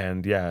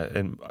 And yeah,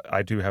 and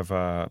I do have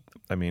a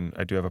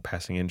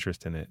passing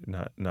interest in it,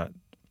 not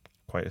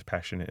quite as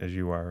passionate as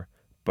you are,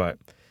 but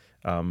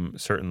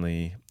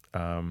certainly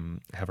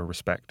have a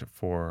respect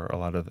for a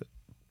lot of the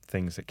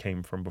things that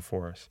came from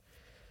before us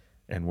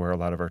and where a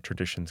lot of our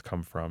traditions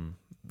come from.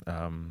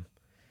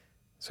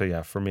 So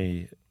yeah, for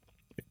me,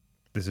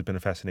 this has been a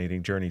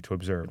fascinating journey to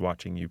observe,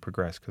 watching you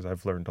progress, because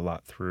I've learned a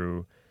lot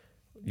through,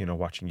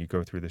 watching you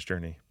go through this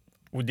journey.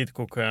 We did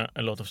cook a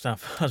lot of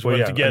stuff as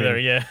well together,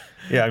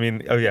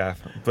 Yeah,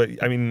 but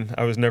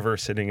I was never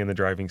sitting in the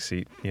driving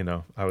seat,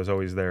 I was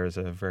always there as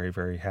a very,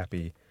 very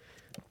happy,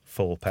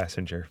 full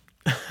passenger.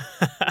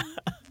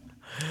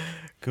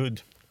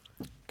 Good.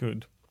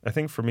 I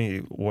think for me,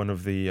 one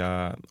of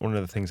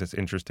the things that's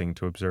interesting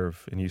to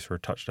observe, and you sort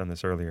of touched on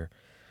this earlier,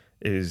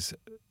 is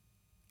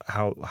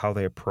how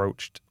they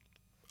approached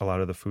a lot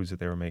of the foods that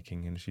they were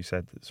making. And as you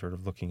said, sort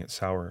of looking at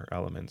sour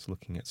elements,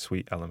 looking at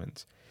sweet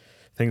elements,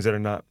 things that are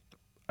not,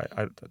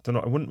 I don't know,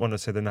 I wouldn't want to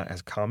say they're not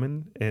as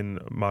common in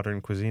modern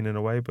cuisine in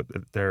a way, but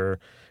they're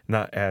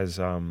not as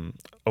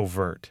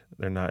overt.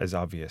 They're not as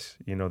obvious.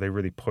 They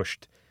really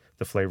pushed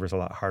the flavors a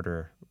lot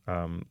harder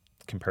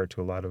compared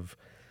to a lot of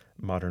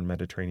modern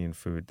Mediterranean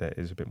food that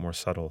is a bit more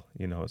subtle.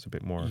 It's a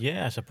bit more...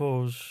 Yeah, I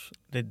suppose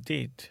they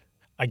did.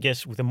 I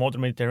guess with the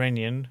modern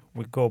Mediterranean,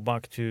 we go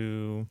back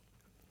to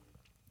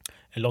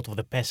a lot of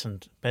the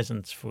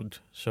peasants' food.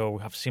 So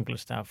we have simpler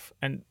stuff,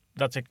 and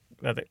that's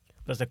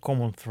a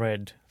common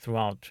thread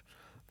throughout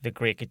the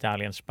Greek,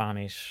 Italian,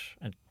 Spanish,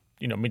 and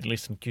Middle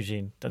Eastern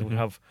cuisine that we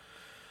have.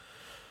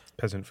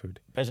 Peasant food.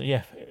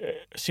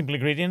 Simple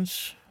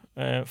ingredients,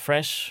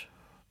 fresh,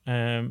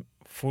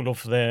 full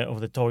of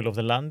the toil of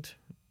the land,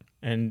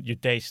 and you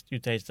taste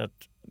that.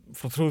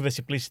 Through the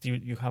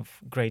simplicity, you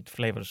have great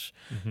flavors.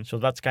 So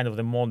that's kind of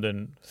the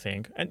modern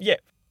thing. And yeah,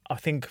 I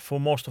think for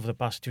most of the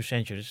past 2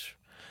 centuries,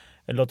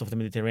 a lot of the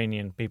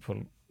Mediterranean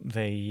people,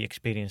 they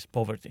experienced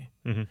poverty.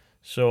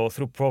 So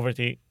through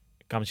poverty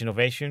comes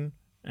innovation,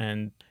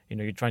 and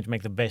you're trying to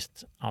make the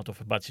best out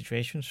of a bad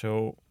situation.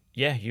 So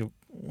yeah, you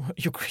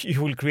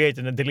will create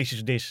a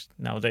delicious dish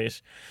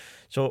nowadays.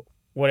 So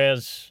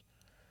whereas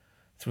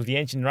through the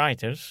ancient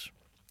writers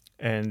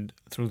and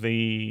through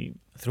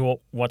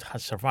what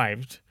has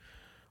survived,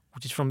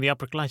 which is from the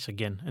upper class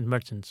again and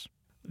merchants,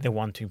 they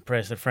want to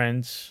impress their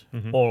friends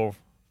or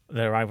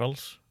their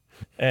rivals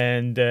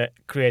and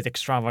create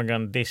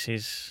extravagant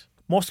dishes.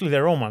 Mostly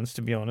the Romans,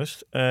 to be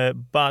honest,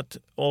 but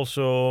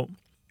also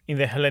in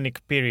the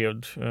Hellenic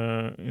period,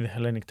 in the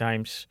Hellenic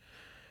times.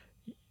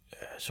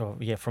 So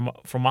yeah,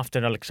 from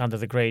after Alexander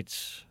the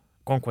Great's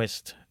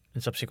conquest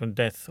and subsequent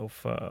death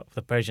of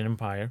the Persian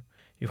Empire,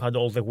 you had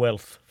all the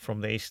wealth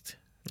from the east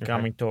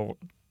coming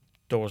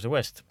towards the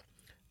west,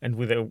 and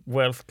with the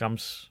wealth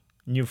comes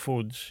new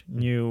foods,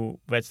 new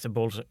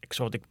vegetables,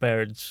 exotic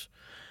birds,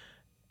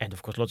 and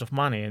of course lots of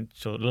money, and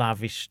so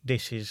lavish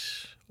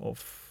dishes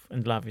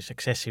and lavish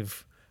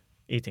excessive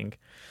eating.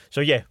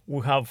 So yeah,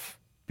 we have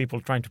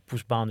people trying to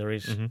push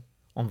boundaries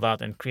on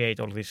that and create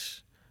all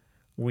these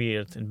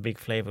weird and big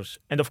flavors.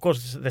 And of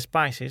course the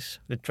spices,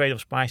 the trade of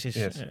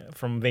spices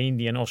from the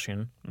Indian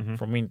Ocean,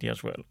 from India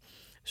as well.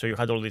 So you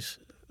had all this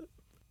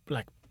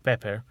black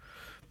pepper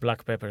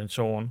and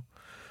so on.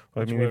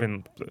 Well,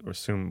 even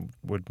assume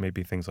would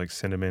maybe things like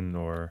cinnamon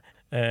or...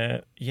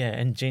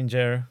 and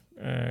ginger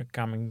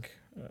coming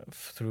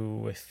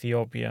through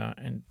Ethiopia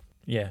and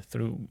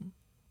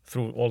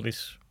through all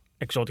these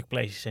exotic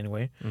places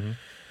anyway.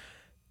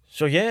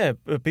 So yeah,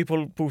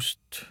 people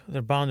pushed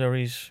their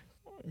boundaries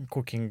in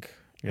cooking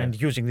and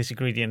using these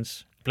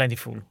ingredients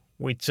plentiful,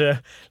 which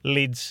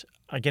leads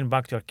again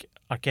back to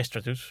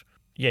Archestratus.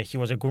 Yeah, he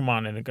was a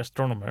gourmand and a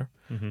gastronomer,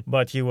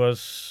 but he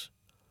was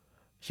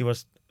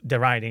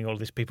deriding all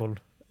these people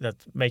that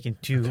making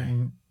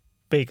too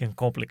big and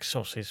complex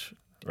sauces.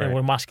 Right. And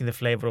we're masking the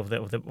flavor of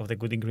the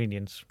good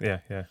ingredients.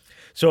 Yeah.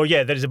 So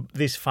yeah, there is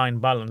this fine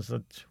balance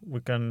that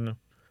we can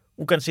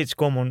see it's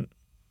common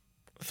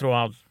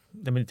throughout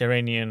the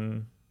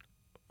Mediterranean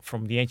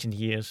from the ancient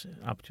years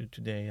up to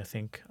today. I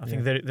think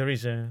there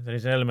is an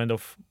element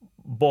of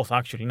both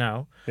actually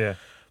now. Yeah.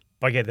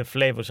 But yeah, the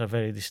flavors are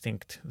very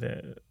distinct.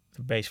 The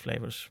base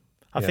flavors.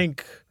 I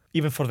think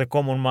even for the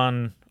common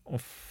man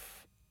of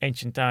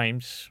ancient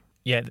times,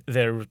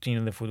 their routine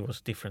in the food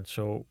was different.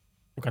 So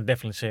we can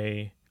definitely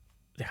say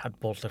they had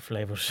bolder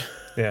flavors.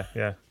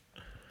 Yeah.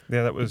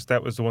 That was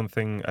the one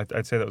thing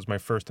I'd say that was my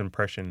first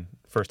impression,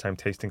 first time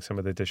tasting some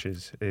of the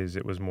dishes. Is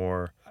it was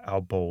more how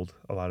bold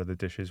a lot of the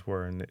dishes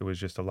were, and it was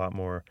just a lot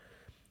more.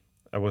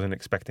 I wasn't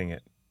expecting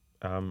it.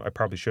 I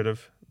probably should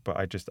have, but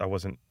I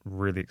wasn't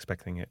really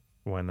expecting it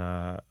when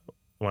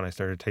I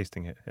started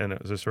tasting it, and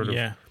it was a sort of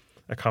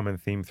a common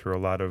theme through a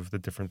lot of the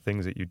different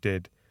things that you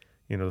did.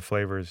 The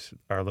flavors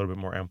are a little bit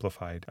more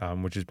amplified,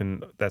 which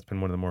that's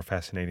been one of the more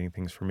fascinating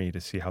things for me to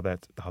see how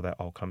that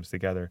all comes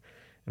together,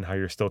 and how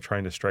you're still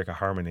trying to strike a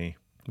harmony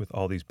with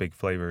all these big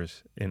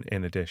flavors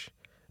in a dish,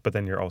 but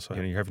then you're also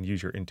you're having to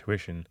use your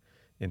intuition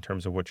in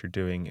terms of what you're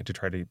doing and to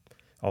try to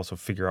also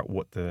figure out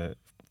what the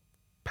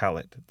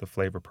palate, the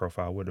flavor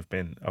profile would have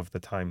been of the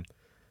time,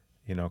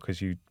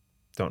 because you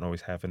don't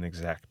always have an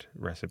exact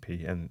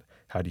recipe. And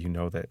how do you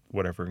know that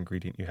whatever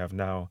ingredient you have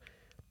now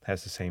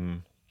has the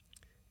same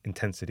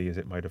intensity as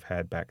it might have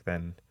had back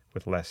then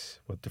with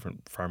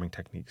different farming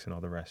techniques and all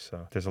the rest.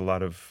 So there's a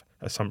lot of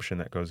assumption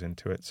that goes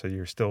into it. So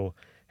you're still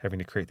having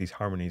to create these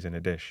harmonies in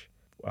a dish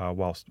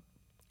whilst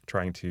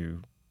trying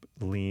to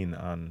lean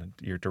on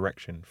your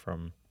direction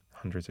from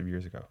hundreds of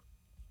years ago.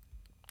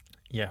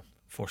 Yeah,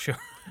 for sure.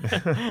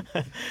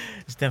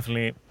 It's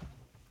definitely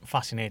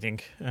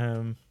fascinating.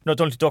 Not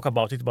only to talk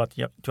about it, but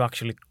to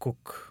actually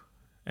cook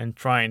and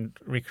try and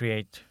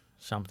recreate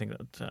something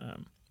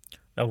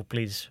that will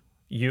please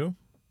you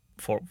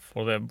for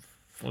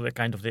the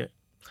kind of the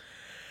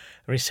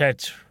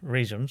research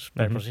reasons,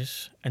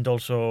 purposes, and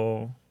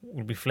also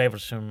will be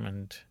flavorsome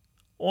and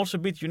also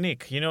a bit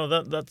unique.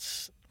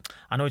 That's.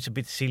 I know it's a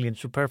bit silly and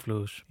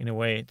superfluous in a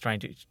way, trying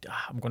to.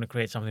 I'm going to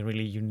create something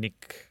really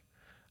unique.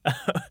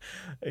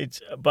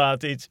 It's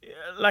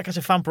like as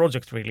a fun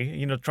project,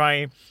 really.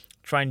 Try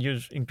and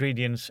use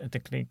ingredients and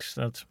techniques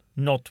that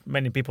not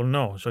many people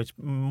know. So it's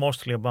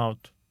mostly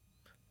about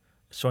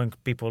showing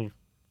people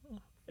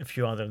a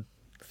few other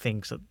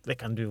things that they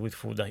can do with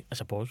food, I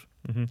suppose.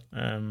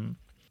 Mm-hmm.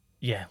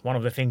 One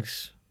of the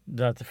things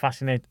that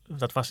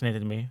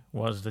fascinated me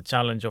was the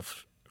challenge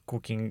of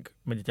cooking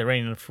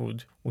Mediterranean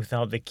food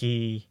without the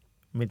key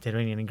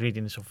Mediterranean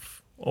ingredients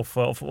of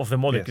the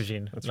modern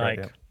cuisine. That's like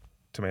right,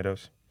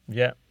 tomatoes.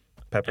 Yeah.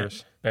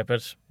 Peppers.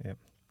 Peppers.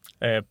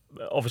 Yeah.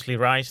 Obviously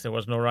rice. There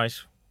was no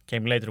rice.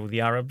 Came later with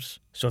the Arabs.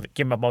 So it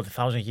came about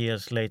 1,000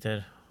 years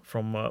later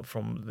from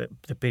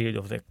the period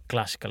of the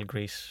classical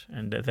Greece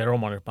and the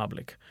Roman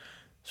Republic.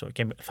 So it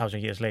came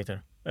 1,000 years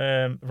later.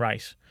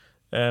 Rice.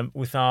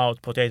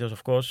 Without potatoes,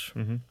 of course.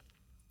 Mm-hmm.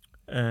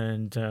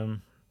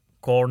 And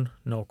corn.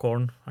 No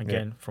corn.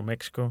 Again, from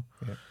Mexico.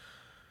 Yeah.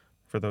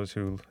 For those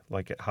who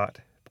like it hot.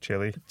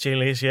 Chili.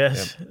 Chilies,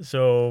 yes. Yep.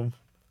 So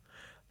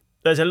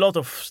there's a lot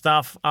of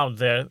stuff out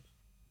there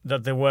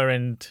that they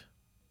weren't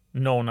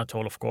known at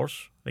all, of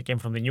course. They came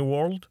from the New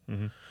World.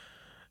 Mm-hmm.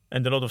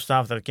 And a lot of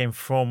stuff that came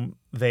from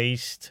the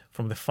East,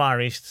 from the Far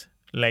East,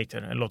 a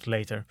lot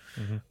later,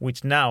 mm-hmm.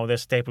 which now they're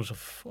staples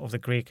of the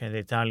Greek and the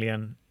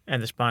Italian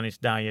and the Spanish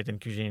diet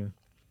and cuisine.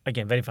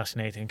 Again, very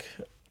fascinating.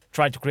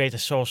 Try to create a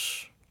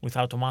sauce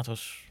without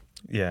tomatoes.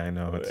 Yeah, I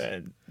know.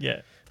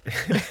 Yeah.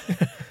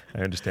 I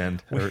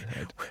understand.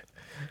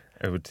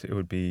 It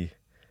would be,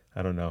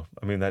 I don't know.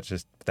 I mean, that's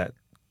just that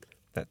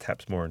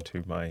taps more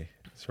into my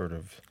sort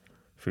of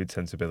food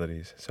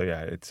sensibilities. So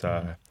yeah, it's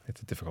a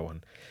difficult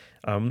one.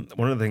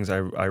 One of the things I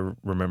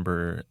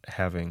remember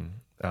having,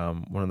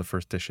 one of the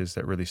first dishes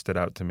that really stood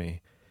out to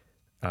me,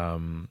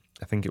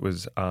 I think it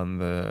was on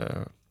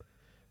the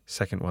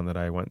second one that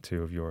I went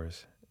to of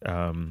yours.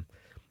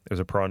 It was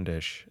a prawn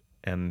dish,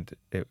 and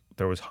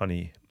there was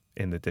honey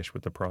in the dish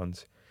with the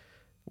prawns,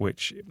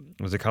 which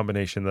was a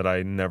combination that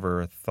I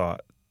never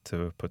thought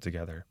to put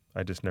together.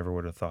 I just never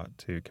would have thought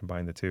to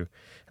combine the two.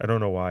 I don't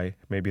know why.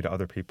 Maybe to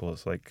other people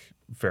it's like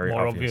very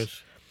more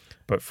obvious.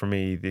 But for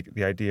me,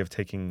 the idea of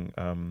taking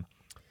an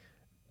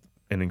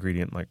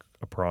ingredient like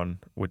a prawn,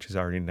 which is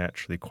already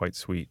naturally quite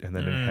sweet, and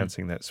then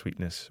enhancing that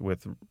sweetness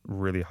with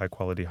really high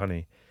quality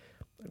honey,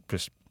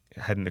 just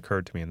hadn't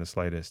occurred to me in the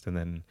slightest. And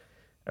then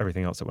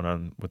everything else that went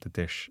on with the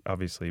dish,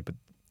 obviously, but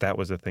that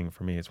was a thing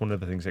for me. It's one of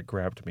the things that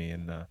grabbed me,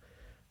 and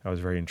I was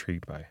very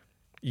intrigued by.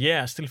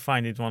 Yeah, I still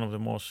find it one of the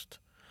most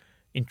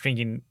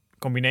intriguing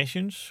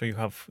combinations. So you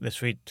have the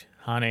sweet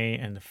honey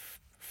and the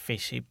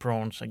fishy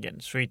prawns, again,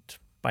 sweet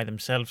by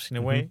themselves in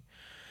a way.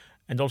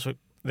 And also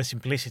the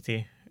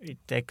simplicity. It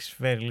takes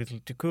very little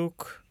to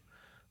cook,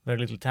 very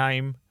little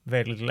time,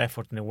 very little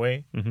effort in a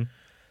way. Mm-hmm.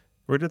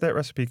 Where did that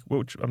recipe,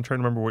 I'm trying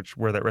to remember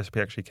where that recipe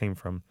actually came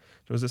from.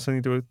 Was it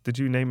something to do with, did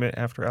you name it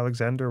after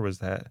Alexander, or was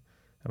that,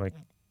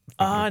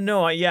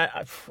 no,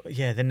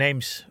 the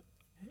names,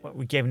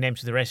 we gave names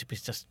to the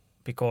recipes just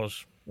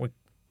because we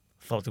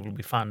thought it would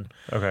be fun.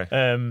 Okay.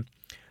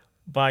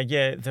 But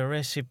yeah, the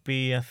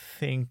recipe, I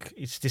think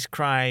it's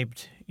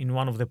described in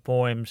one of the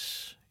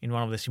poems in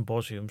one of the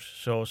symposiums.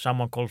 So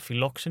someone called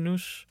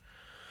Philoxenus,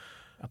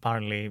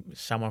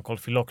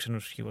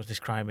 he was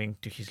describing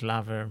to his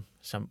lover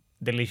some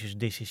delicious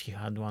dishes he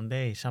had one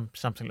day,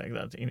 something like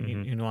that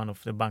in one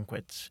of the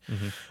banquets.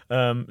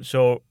 Mm-hmm.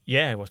 So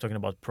yeah, I was talking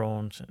about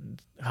prawns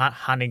and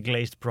honey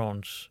glazed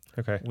prawns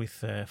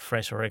with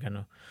fresh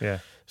oregano. Yeah.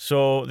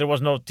 So there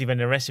was not even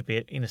a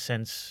recipe in a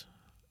sense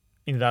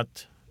in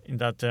that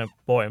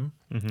poem.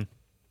 Mm-hmm.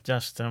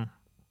 Just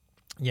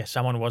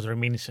someone was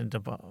reminiscent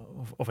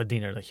of a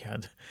dinner that he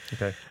had.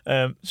 Okay.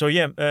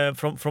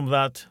 From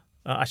that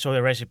I saw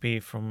the recipe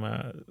from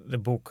the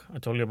book I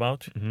told you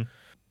about. Mm-hmm.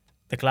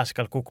 The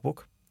classical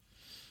cookbook.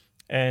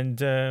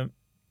 And I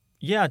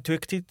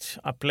tweaked it.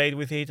 I played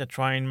with it. I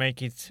try and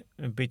make it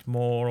a bit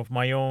more of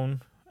my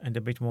own and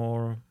a bit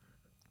more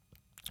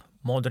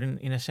modern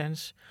in a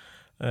sense.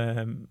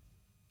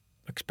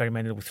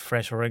 Experimented with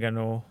fresh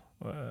oregano,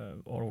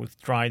 or with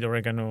dried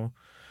oregano,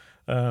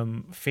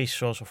 fish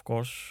sauce, of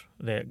course,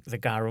 the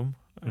garum,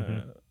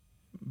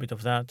 bit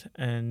of that,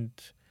 and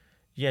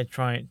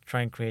try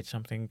and create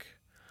something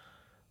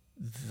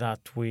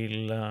that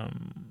will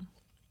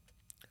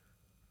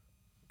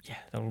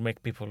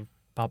make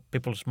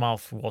people's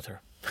mouth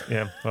water.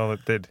 Yeah, well,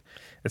 it did.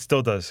 It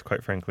still does,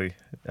 quite frankly.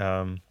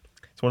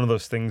 It's one of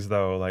those things,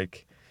 though,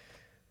 like,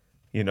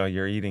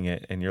 you're eating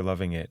it and you're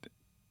loving it.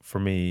 For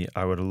me,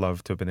 I would have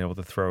loved to have been able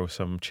to throw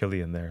some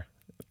chili in there,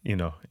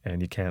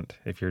 and you can't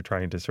if you're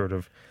trying to sort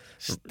of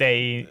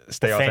stay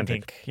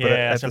authentic. Yeah, but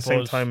at the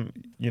same time,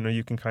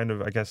 you can kind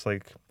of, I guess,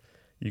 like,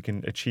 you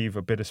can achieve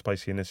a bit of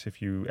spiciness if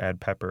you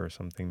add pepper or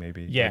something,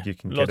 maybe. Yeah, like you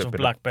can lots get of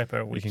black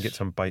pepper. You can get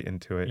some bite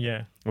into it,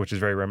 yeah, which is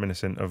very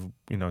reminiscent of,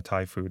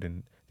 Thai food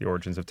and the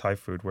origins of Thai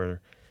food,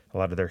 where a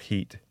lot of their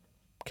heat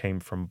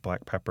came from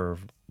black pepper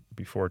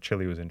before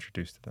chili was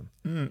introduced to them.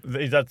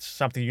 Is that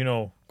something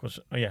Because,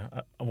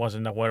 I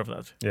wasn't aware of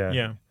that.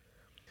 Yeah.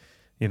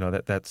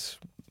 That's,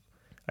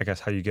 I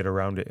guess, how you get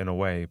around it in a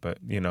way. But,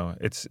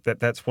 it's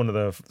that's one of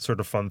the sort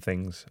of fun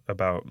things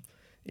about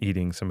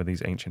eating some of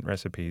these ancient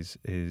recipes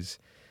is,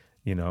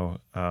 you're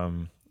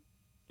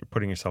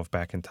putting yourself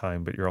back in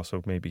time, but you're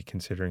also maybe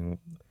considering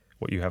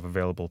what you have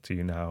available to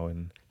you now.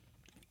 And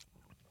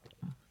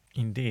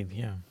indeed,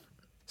 yeah.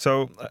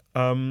 So,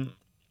 I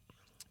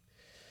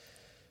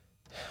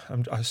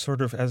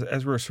sort of,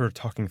 as we're sort of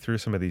talking through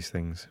some of these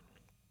things,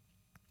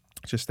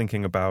 just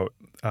thinking about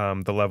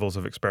the levels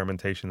of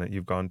experimentation that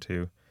you've gone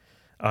to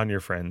on your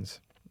friends,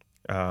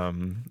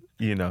 and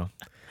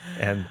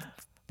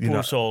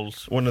Poor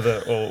souls. One of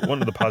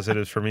the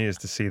positives for me is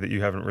to see that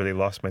you haven't really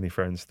lost many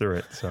friends through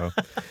it. So,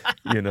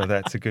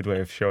 that's a good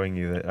way of showing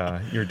you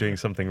that you're doing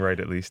something right,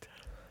 at least.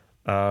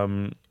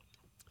 But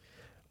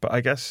I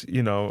guess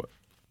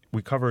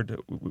we covered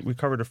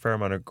a fair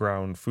amount of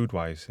ground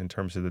food-wise in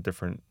terms of the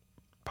different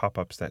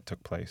pop-ups that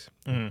took place.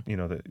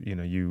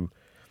 You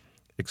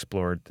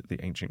explored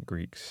the ancient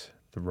Greeks,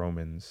 the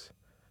Romans,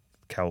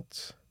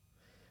 Celts.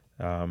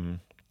 So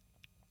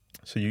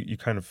you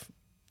kind of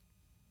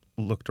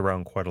looked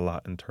around quite a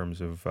lot in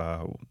terms of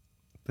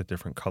the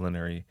different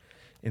culinary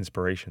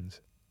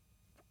inspirations.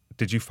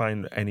 Did you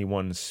find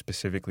anyone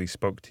specifically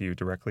spoke to you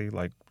directly?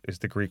 Like, is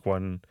the Greek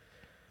one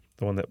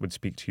the one that would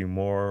speak to you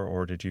more,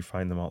 or did you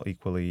find them all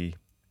equally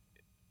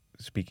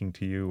speaking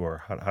to you,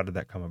 or how did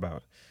that come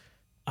about?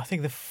 I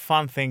think the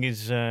fun thing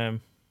is the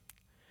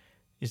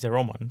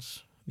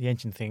Romans, the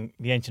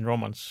ancient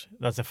Romans.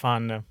 That's the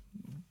fun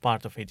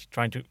part of it,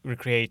 trying to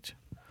recreate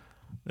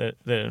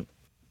the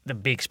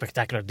big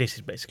spectacular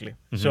dishes, basically.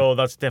 Mm-hmm. So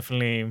that's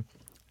definitely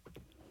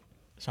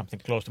something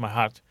close to my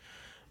heart.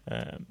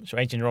 So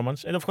ancient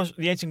Romans, and of course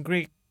the ancient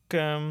Greek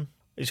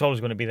is always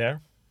going to be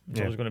there. It's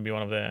always going to be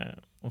one of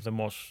the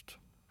most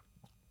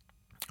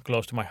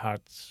close to my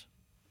heart's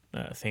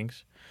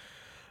things.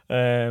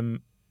 I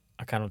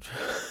cannot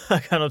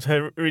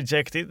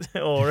reject it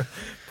or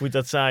put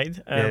that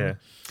aside.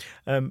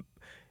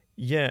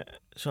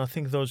 So I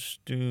think those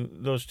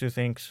two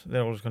things,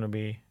 they're always going to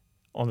be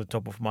on the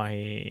top of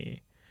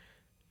my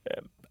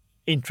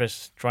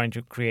interest, trying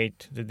to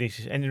create the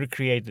dishes and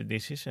recreate the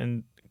dishes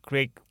and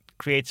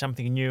create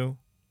something new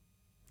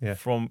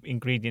from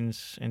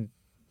ingredients and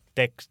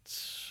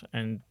texts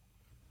and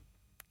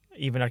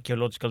even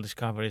archaeological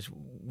discoveries,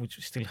 which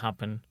still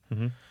happen.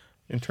 Mm-hmm.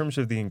 In terms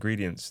of the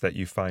ingredients that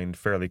you find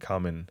fairly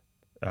common,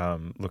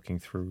 looking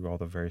through all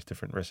the various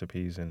different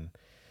recipes and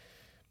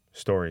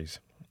stories,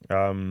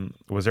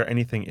 was there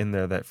anything in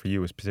there that for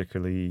you was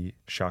particularly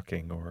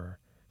shocking or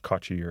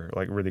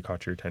really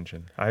caught your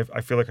attention?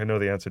 I feel like I know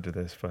the answer to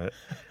this, but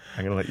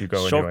I'm going to let you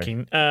go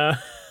shocking. Anyway.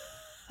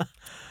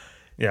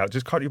 Yeah, it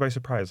just caught you by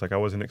surprise. Like, I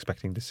wasn't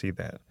expecting to see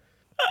that.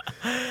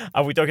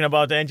 Are we talking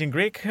about ancient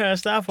Greek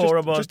stuff, or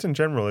about just in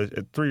general?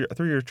 Through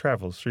your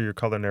travels, through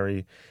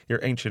your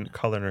ancient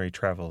culinary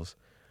travels,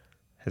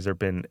 has there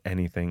been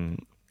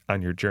anything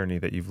on your journey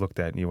that you've looked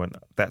at and you went,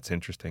 "That's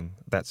interesting,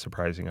 that's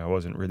surprising. I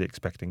wasn't really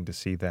expecting to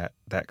see that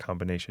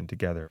combination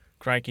together."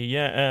 Crikey,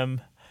 yeah.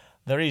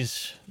 There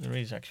is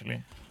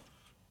actually.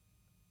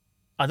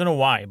 I don't know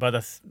why,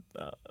 but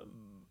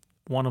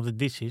one of the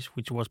dishes,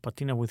 which was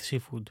patina with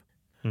seafood.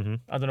 Mm-hmm.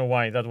 I don't know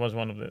why. That was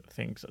one of the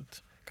things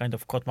that kind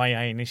of caught my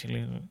eye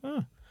initially.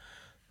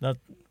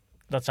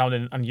 That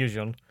sounded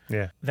unusual.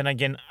 Yeah. Then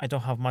again, I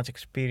don't have much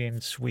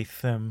experience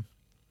with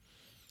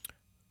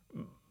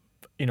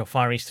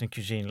Far Eastern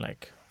cuisine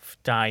like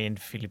Thai and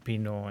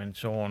Filipino and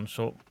so on.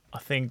 So I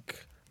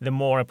think the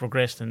more I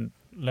progressed and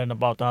learned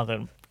about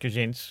other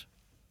cuisines,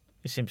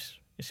 it seems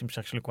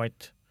actually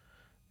quite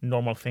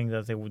normal thing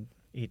that they would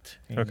eat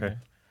in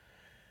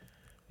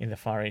the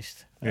Far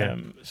East. Yeah.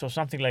 So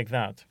something like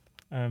that,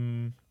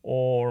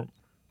 or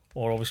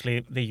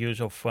obviously the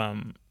use of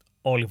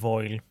olive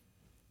oil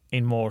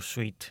in more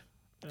sweet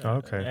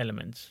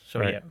elements. So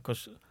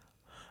because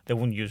they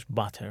wouldn't use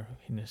butter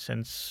in a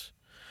sense.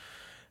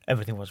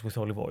 Everything was with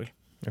olive oil.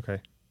 Okay.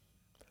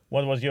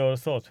 What was your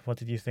thought? What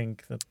did you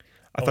think?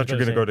 I thought you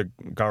were going to go to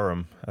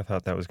garum. I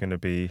thought that was going to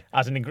be...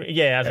 As an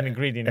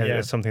ingredient, yeah.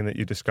 It's something that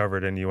you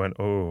discovered and you went,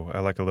 oh,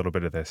 I like a little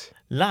bit of this.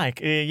 Bathe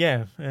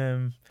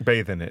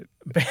in it.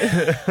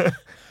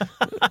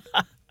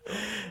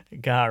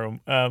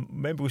 Garum.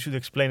 Maybe we should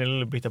explain a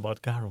little bit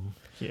about garum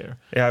here.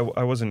 Yeah,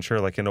 I wasn't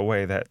sure, like in a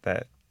way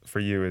that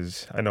for you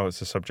is... I know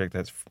it's a subject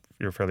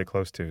you're fairly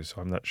close to, so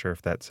I'm not sure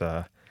if that's...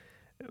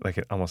 like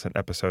almost an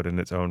episode in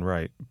its own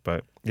right,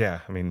 but yeah,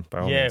 I mean, by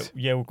all means.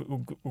 Yeah,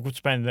 we could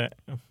spend a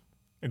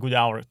good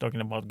hour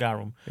talking about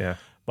garum. Yeah,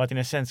 but in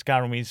a sense,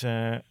 garum is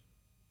a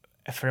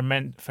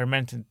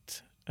fermented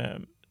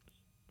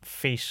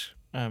fish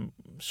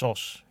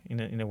sauce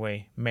in a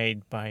way,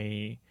 made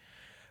by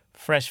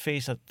fresh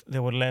fish that they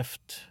were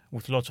left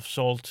with lots of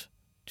salt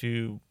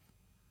to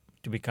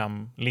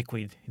become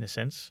liquid in a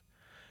sense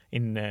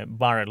in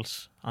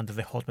barrels under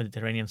the hot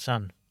Mediterranean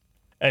sun.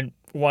 And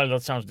while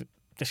that sounds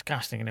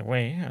disgusting in a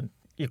way, and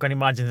you can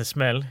imagine the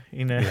smell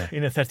in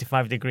a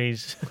 35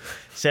 degrees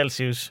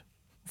Celsius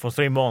for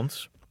 3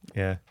 months.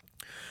 Yeah.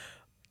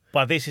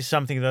 But this is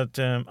something that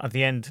at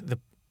the end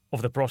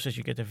of the process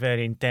you get a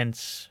very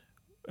intense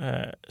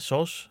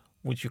sauce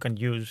which you can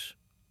use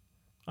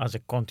as a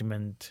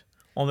condiment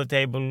on the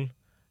table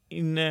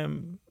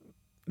in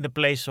the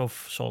place of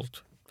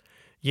salt.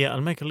 Yeah,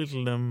 I'll make a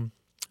little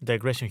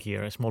digression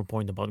here, a small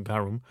point about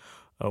garum,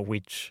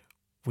 which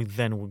we're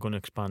going to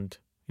expand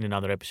in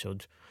another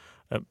episode.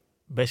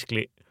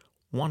 Basically,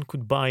 one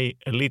could buy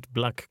elite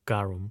black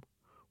garum,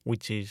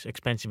 which is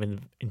expensive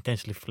and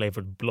intensely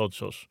flavored blood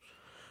sauce.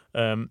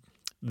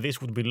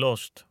 This would be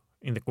lost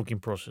in the cooking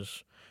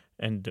process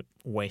and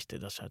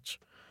wasted as such.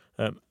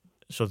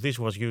 So this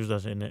was used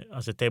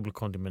as a table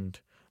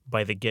condiment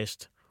by the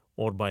guest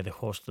or by the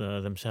host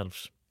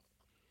themselves.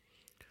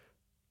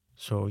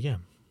 So yeah,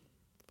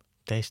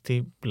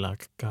 tasty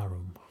black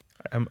garum.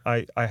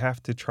 I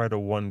have to try to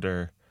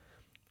wonder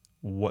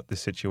what the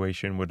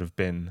situation would have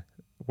been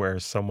where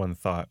someone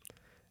thought,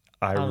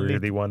 I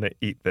really want to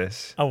eat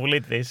this. I will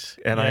eat this.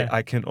 And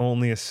I can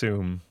only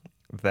assume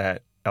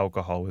that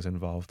alcohol was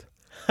involved.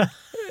 It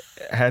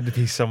had to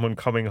be someone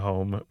coming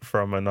home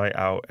from a night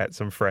out at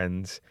some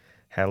friends,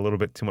 had a little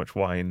bit too much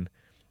wine,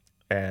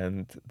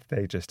 and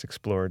they just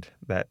explored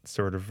that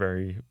sort of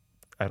very,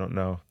 I don't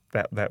know,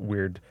 that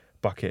weird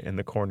bucket in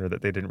the corner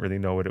that they didn't really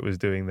know what it was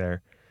doing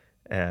there.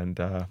 And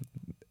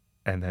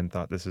then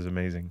thought, this is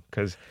amazing.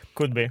 Because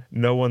could be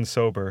no one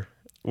sober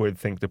would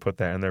think to put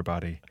that in their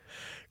body.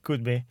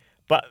 Could be.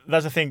 But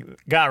that's the thing,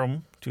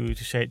 garum, to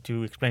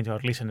explain to our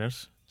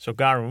listeners. So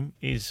garum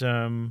is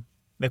the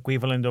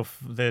equivalent of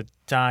the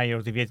Thai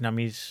or the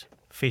Vietnamese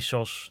fish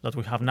sauce that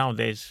we have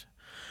nowadays.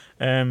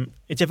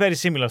 It's a very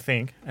similar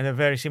thing and a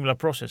very similar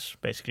process,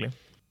 basically.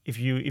 If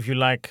you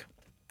like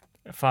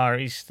Far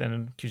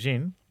Eastern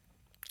cuisine,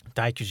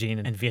 Thai cuisine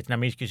and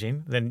Vietnamese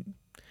cuisine, then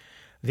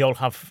they all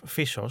have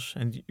fish sauce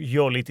and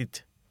you all eat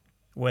it,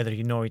 whether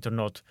you know it or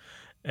not.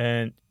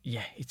 And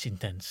yeah, it's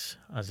intense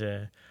as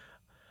an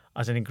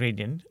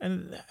ingredient,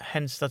 and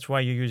hence that's why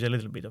you use a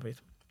little bit of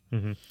it.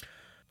 Mm-hmm.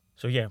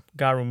 So yeah,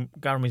 garum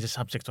is a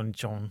subject on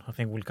its own. I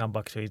think we'll come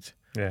back to it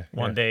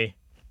one day.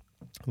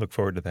 Look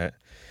forward to that.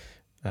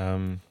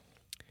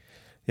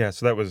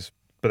 So that was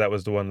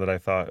the one that I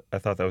thought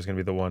that was going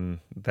to be the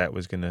one that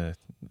was going to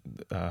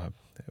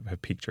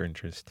have piqued your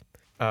interest.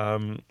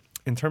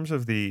 In terms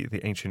of the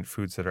ancient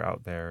foods that are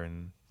out there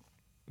and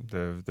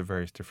the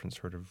various different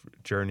sort of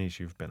journeys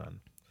you've been on,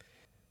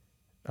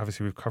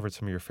 obviously we've covered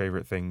some of your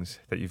favorite things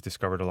that you've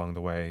discovered along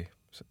the way.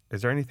 So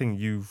is there anything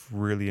you've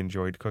really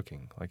enjoyed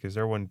cooking? Like, is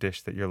there one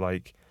dish that you're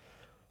like,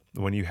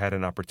 when you had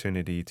an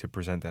opportunity to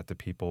present that to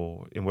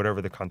people in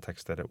whatever the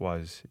context that it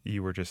was,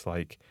 you were just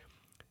like,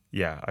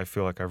 yeah, I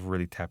feel like I've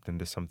really tapped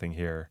into something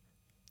here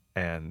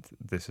and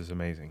this is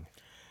amazing?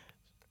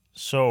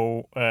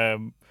 So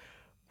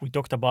we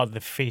talked about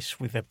the fish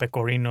with the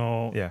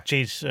pecorino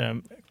cheese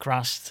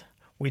crust,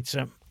 which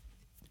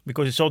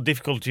because it's so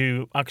difficult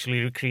to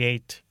actually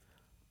recreate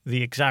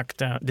the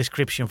exact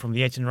description from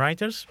the ancient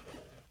writers.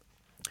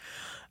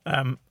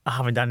 I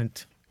haven't done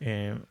it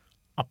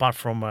apart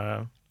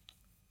from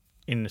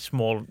in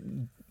small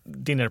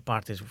dinner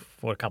parties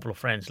for a couple of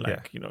friends,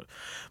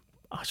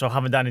 so I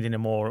haven't done it in a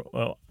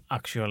more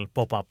actual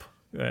pop-up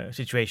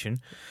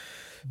situation.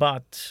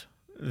 But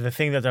the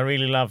thing that I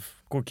really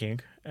love cooking,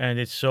 and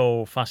it's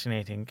so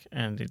fascinating,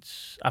 and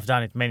I've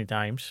done it many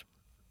times,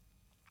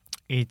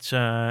 it's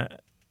the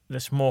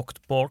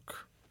smoked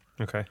pork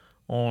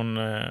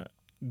on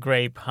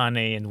grape,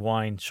 honey, and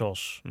wine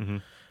sauce.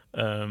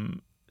 Mm-hmm.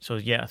 So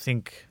yeah, I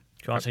think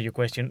to answer your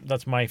question,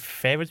 that's my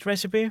favorite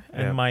recipe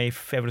and my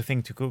favorite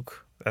thing to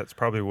cook. That's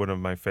probably one of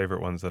my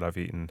favorite ones that I've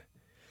eaten.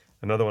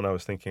 Another one I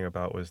was thinking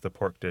about was the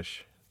pork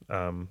dish.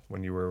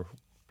 When you were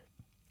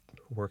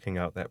working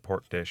out that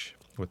pork dish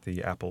with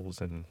the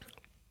apples, and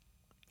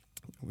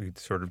we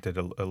sort of did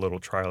a little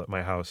trial at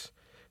my house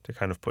to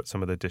kind of put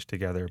some of the dish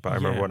together. But I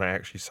remember when I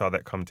actually saw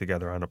that come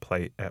together on a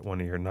plate at one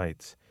of your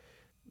nights,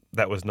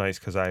 that was nice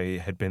because I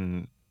had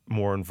been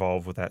more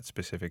involved with that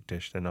specific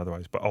dish than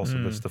otherwise. But also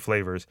just the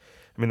flavors.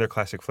 I mean, they're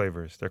classic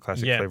flavors. They're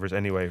classic flavors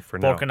anyway for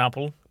now. Pork and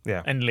apple.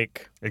 Yeah. And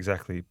leek.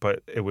 Exactly.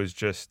 But it was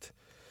just...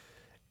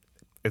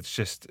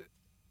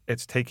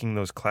 It's taking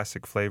those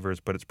classic flavors,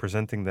 but it's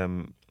presenting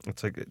them...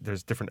 It's like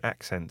there's different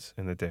accents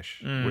in the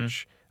dish,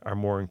 which are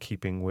more in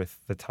keeping with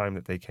the time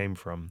that they came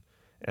from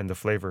and the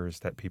flavors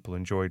that people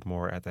enjoyed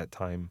more at that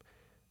time,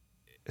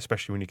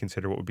 especially when you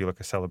consider what would be like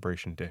a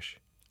celebration dish.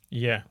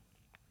 Yeah.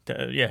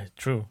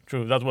 True.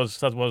 That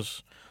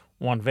was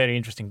one very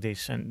interesting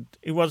dish, and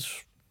it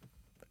was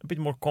a bit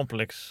more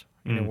complex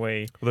in a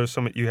way. Well, there's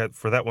some...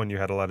 For that one, you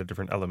had a lot of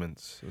different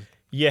elements.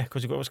 Yeah,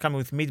 because it was coming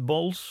with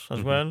meatballs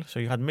as well. So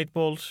you had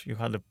meatballs, you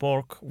had the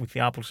pork with the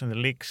apples and the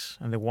leeks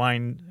and the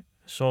wine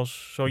sauce.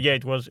 So yeah,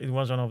 it was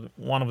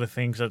one of the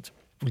things that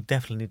we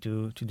definitely need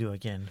to do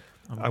again.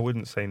 I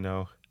wouldn't say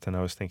no. Then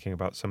I was thinking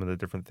about some of the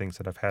different things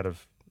that I've had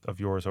of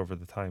yours over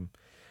the time.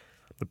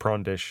 The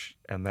prawn dish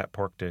and that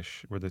pork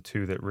dish were the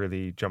two that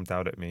really jumped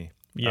out at me.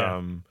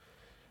 Yeah.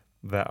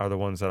 That are the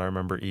ones that I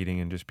remember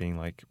eating and just being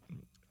like...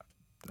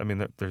 I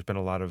mean, there's been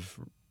a lot of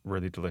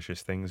really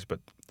delicious things, but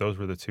those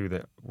were the two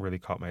that really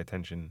caught my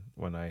attention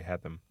when I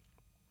had them.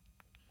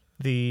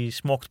 The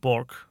smoked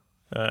pork.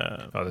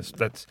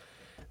 That's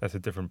a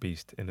different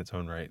beast in its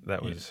own right.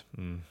 That was...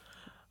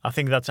 I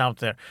think that's out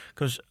there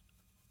because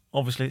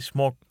obviously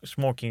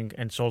smoking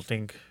and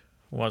salting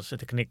was a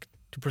technique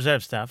to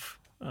preserve stuff.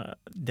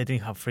 They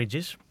didn't have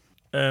fridges.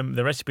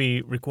 The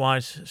recipe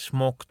requires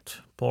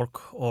smoked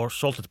pork or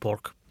salted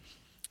pork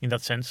in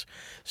that sense.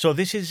 So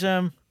this is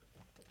a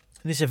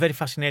very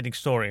fascinating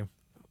story.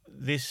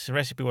 This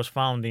recipe was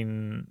found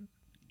in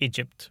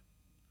Egypt.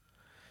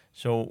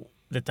 So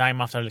the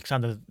time after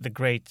Alexander the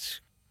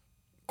Great's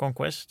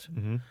conquest,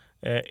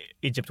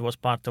 Egypt was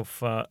part of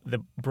the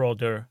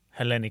broader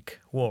Hellenic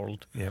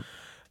world. Yep.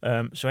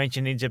 So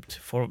ancient Egypt,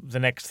 for the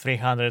next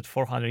 300,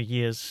 400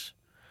 years,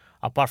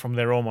 apart from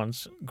the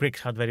Romans,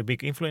 Greeks had very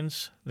big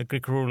influence. The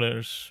Greek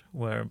rulers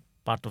were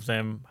part of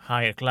them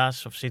higher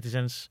class of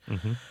citizens,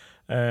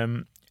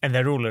 and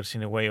the rulers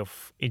in a way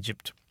of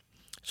Egypt.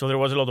 So there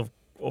was a lot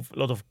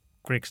of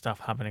Greek stuff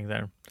happening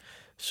there.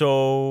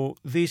 So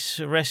this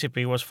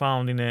recipe was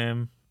found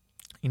in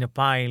a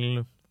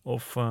pile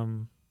of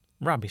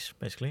rubbish,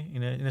 basically,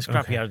 in a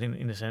scrapyard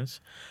in a sense,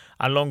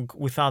 along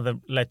with other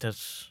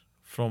letters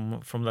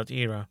from that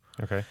era.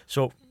 Okay.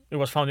 So it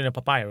was found in a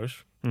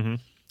papyrus.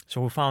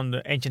 So we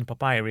found ancient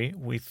papyri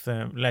with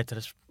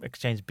letters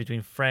exchanged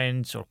between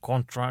friends or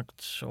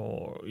contracts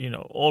or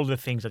all the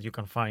things that you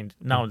can find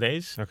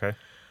nowadays. Okay.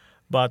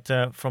 But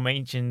from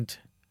ancient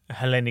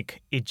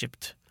Hellenic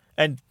Egypt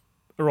and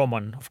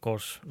Roman, of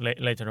course,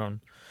 later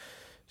on.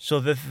 So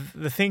the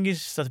thing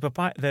is that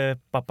the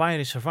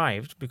papyri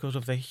survived because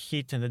of the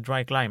heat and the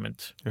dry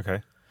climate.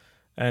 Okay.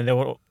 And they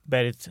were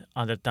buried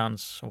under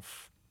tons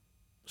of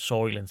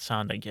soil and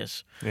sand, I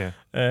guess. Yeah.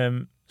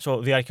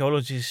 So the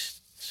archaeologists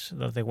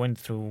that they went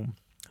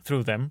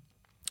through them,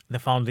 they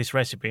found this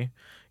recipe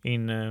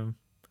in,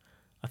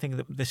 I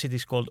think the city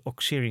is called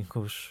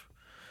Oxyrhynchus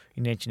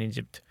in ancient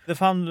Egypt. They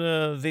found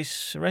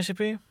this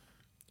recipe,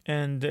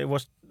 and it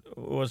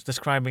was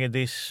describing a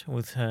dish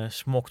with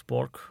smoked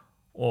pork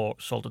or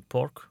salted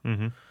pork,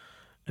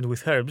 and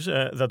with herbs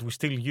that we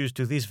still use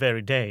to this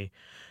very day,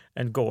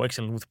 and go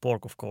excellent with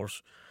pork, of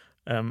course.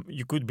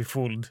 You could be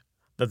fooled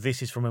that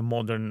this is from a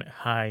modern,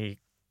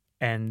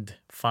 high-end,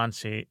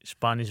 fancy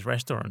Spanish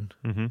restaurant.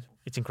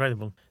 It's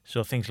incredible.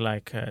 So things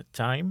like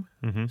thyme,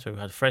 so we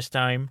had fresh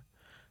thyme,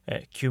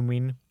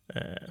 cumin,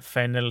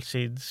 fennel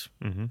seeds,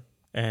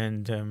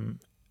 and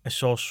a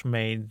sauce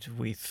made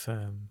with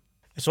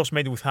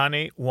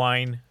honey,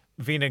 wine,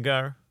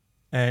 vinegar,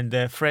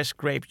 and fresh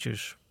grape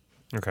juice.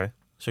 Okay.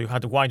 So you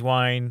had white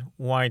wine,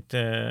 white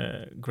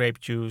grape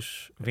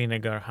juice,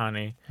 vinegar,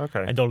 honey,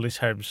 and all these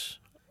herbs.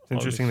 It's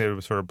interesting they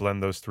would sort of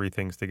blend those three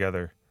things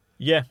together.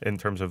 Yeah. In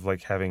terms of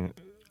like having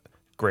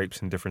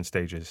grapes in different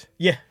stages.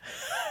 Yeah.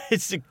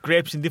 It's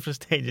grapes in different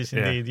stages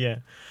indeed, yeah.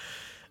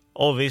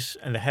 All this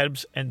and the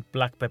herbs and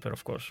black pepper,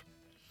 of course.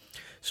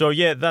 So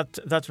yeah,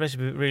 that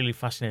recipe really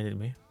fascinated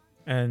me.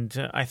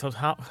 And I thought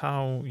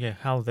how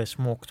the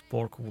smoked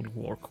pork would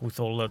work with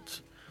all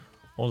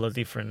that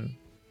different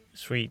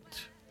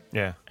sweet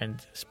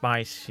and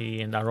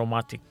spicy and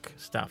aromatic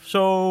stuff.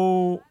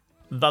 So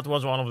that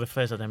was one of the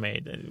first that I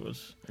made. It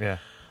was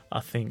I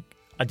think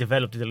I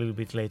developed it a little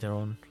bit later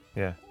on.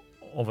 Yeah.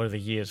 Over the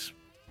years.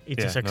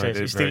 It's a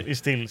success. No, it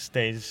still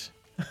stays.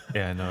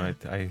 Yeah, no,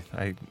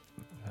 I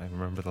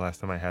remember the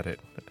last time I had it.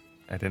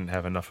 I didn't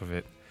have enough of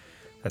it.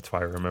 That's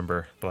why I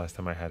remember the last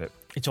time I had it.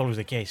 It's always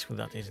the case with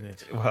that, isn't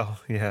it? Well,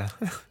 yeah.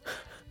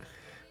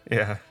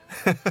 Yeah.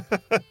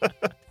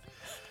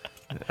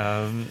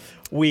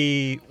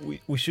 We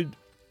should...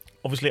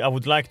 Obviously, I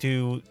would like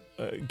to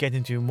get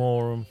into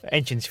more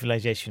ancient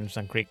civilizations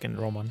than Greek and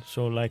Roman.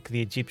 So like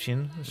the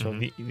Egyptian,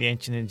 the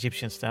ancient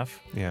Egyptian stuff.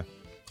 Yeah.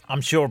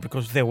 I'm sure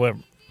because they were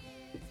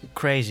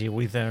crazy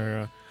with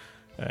their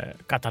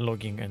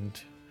cataloging and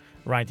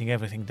writing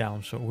everything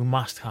down. So we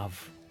must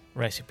have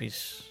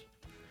recipes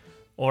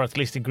or at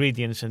least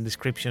ingredients and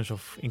descriptions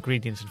of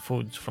ingredients and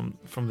foods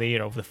from the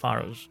era of the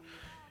pharaohs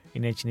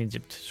in ancient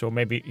Egypt. So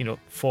maybe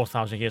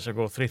 4,000 years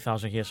ago,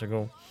 3,000 years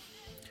ago.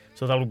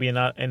 So that would be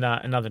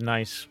another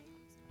nice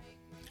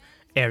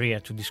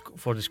area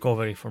for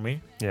discovery for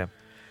me. Yeah.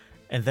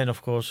 And then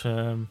of course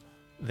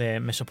the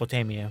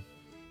Mesopotamia,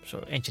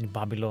 so ancient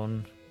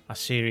Babylon,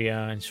 Assyria,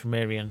 and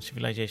Sumerian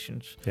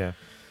civilizations. Yeah.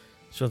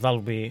 So that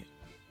will be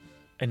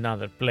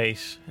another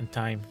place and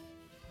time.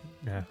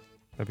 Yeah,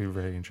 that'd be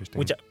very interesting.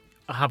 Which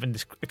I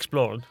haven't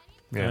explored.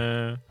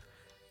 Yeah.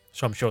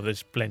 So I'm sure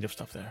there's plenty of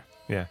stuff there.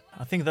 Yeah.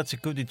 I think that's a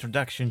good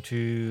introduction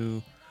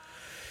to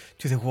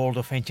the world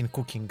of ancient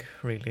cooking,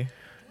 really.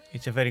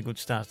 It's a very good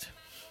start.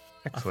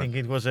 Excellent. I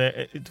think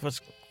it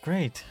was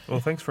great. Well,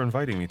 thanks for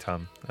inviting me,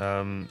 Tom.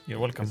 You're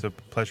welcome. It's a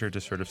pleasure to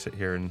sort of sit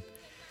here and,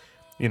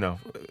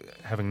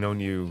 having known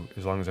you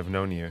as long as I've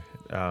known you,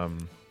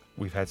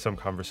 we've had some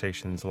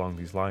conversations along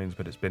these lines,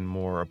 but it's been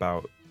more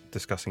about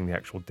discussing the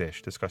actual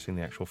dish, discussing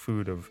the actual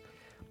food of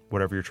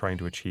whatever you're trying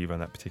to achieve on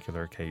that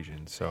particular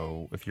occasion.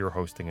 So if you're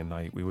hosting a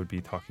night, we would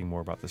be talking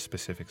more about the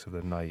specifics of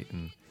the night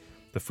and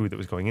the food that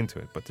was going into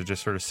it. But to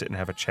just sort of sit and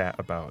have a chat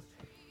about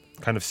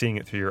kind of seeing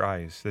it through your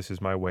eyes. This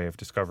is my way of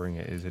discovering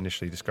it, is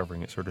initially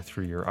discovering it sort of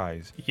through your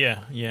eyes.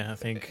 Yeah, I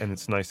think. And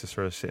it's nice to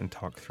sort of sit and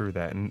talk through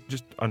that and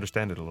just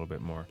understand it a little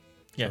bit more.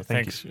 Yeah, so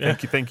thanks.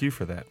 Thank you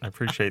for that. I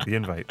appreciate the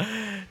invite.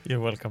 You're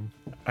welcome.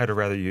 I'd have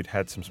rather you'd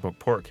had some smoked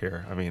pork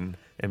here. I mean,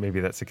 and maybe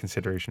that's a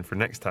consideration for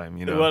next time,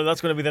 Well, that's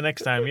going to be the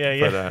next time.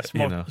 Yeah.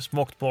 But,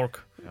 smoked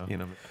pork.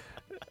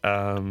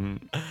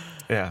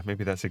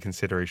 Maybe that's a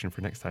consideration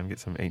for next time. Get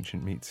some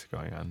ancient meats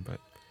going on.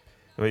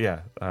 But yeah,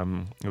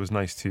 it was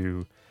nice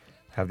to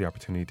have the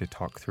opportunity to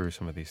talk through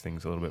some of these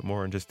things a little bit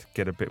more and just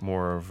get a bit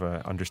more of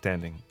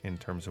understanding in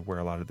terms of where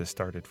a lot of this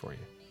started for you.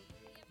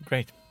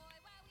 Great.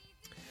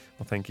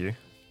 Well, thank you.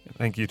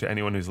 Thank you to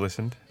anyone who's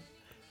listened.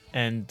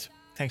 And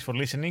thanks for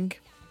listening.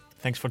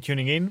 Thanks for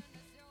tuning in.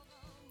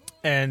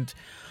 And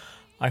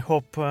I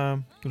hope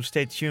you'll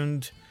stay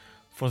tuned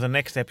for the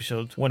next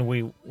episode when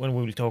we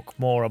will talk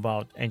more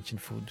about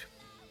ancient food.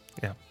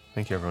 Yeah.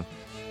 Thank you, everyone.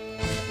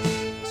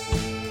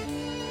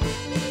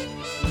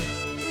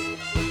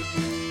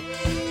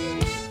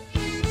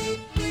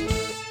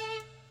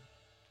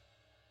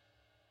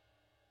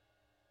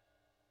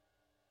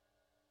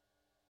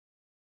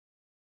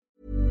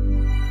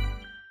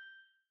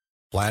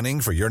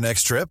 Planning for your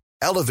next trip?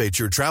 Elevate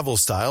your travel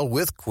style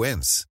with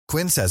Quince.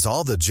 Quince has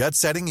all the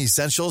jet-setting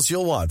essentials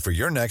you'll want for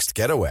your next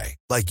getaway,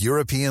 like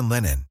European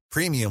linen,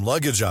 premium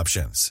luggage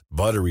options,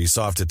 buttery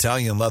soft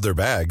Italian leather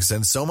bags,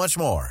 and so much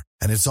more.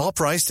 And it's all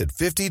priced at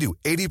 50 to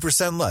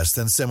 80% less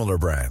than similar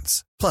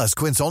brands. Plus,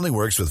 Quince only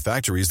works with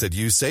factories that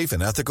use safe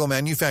and ethical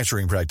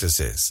manufacturing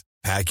practices.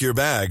 Pack your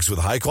bags with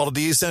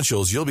high-quality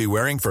essentials you'll be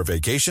wearing for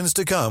vacations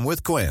to come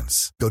with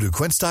Quince. Go to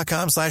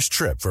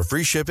quince.com/trip for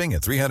free shipping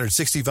and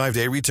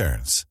 365-day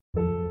returns.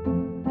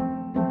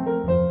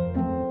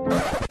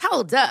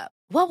 Hold up.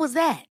 What was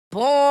that?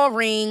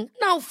 Boring.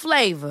 No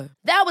flavor.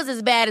 That was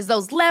as bad as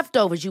those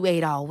leftovers you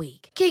ate all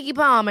week. Keke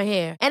Palmer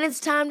here, and it's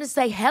time to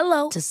say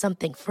hello to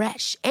something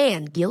fresh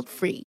and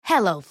guilt-free.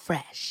 Hello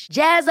Fresh.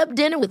 Jazz up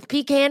dinner with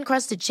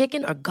pecan-crusted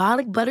chicken or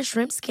garlic butter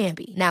shrimp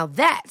scampi. Now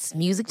that's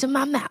music to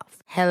my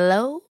mouth.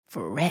 Hello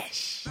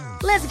Fresh.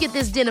 Let's get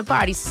this dinner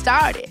party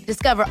started.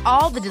 Discover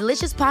all the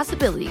delicious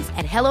possibilities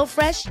at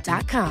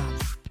HelloFresh.com.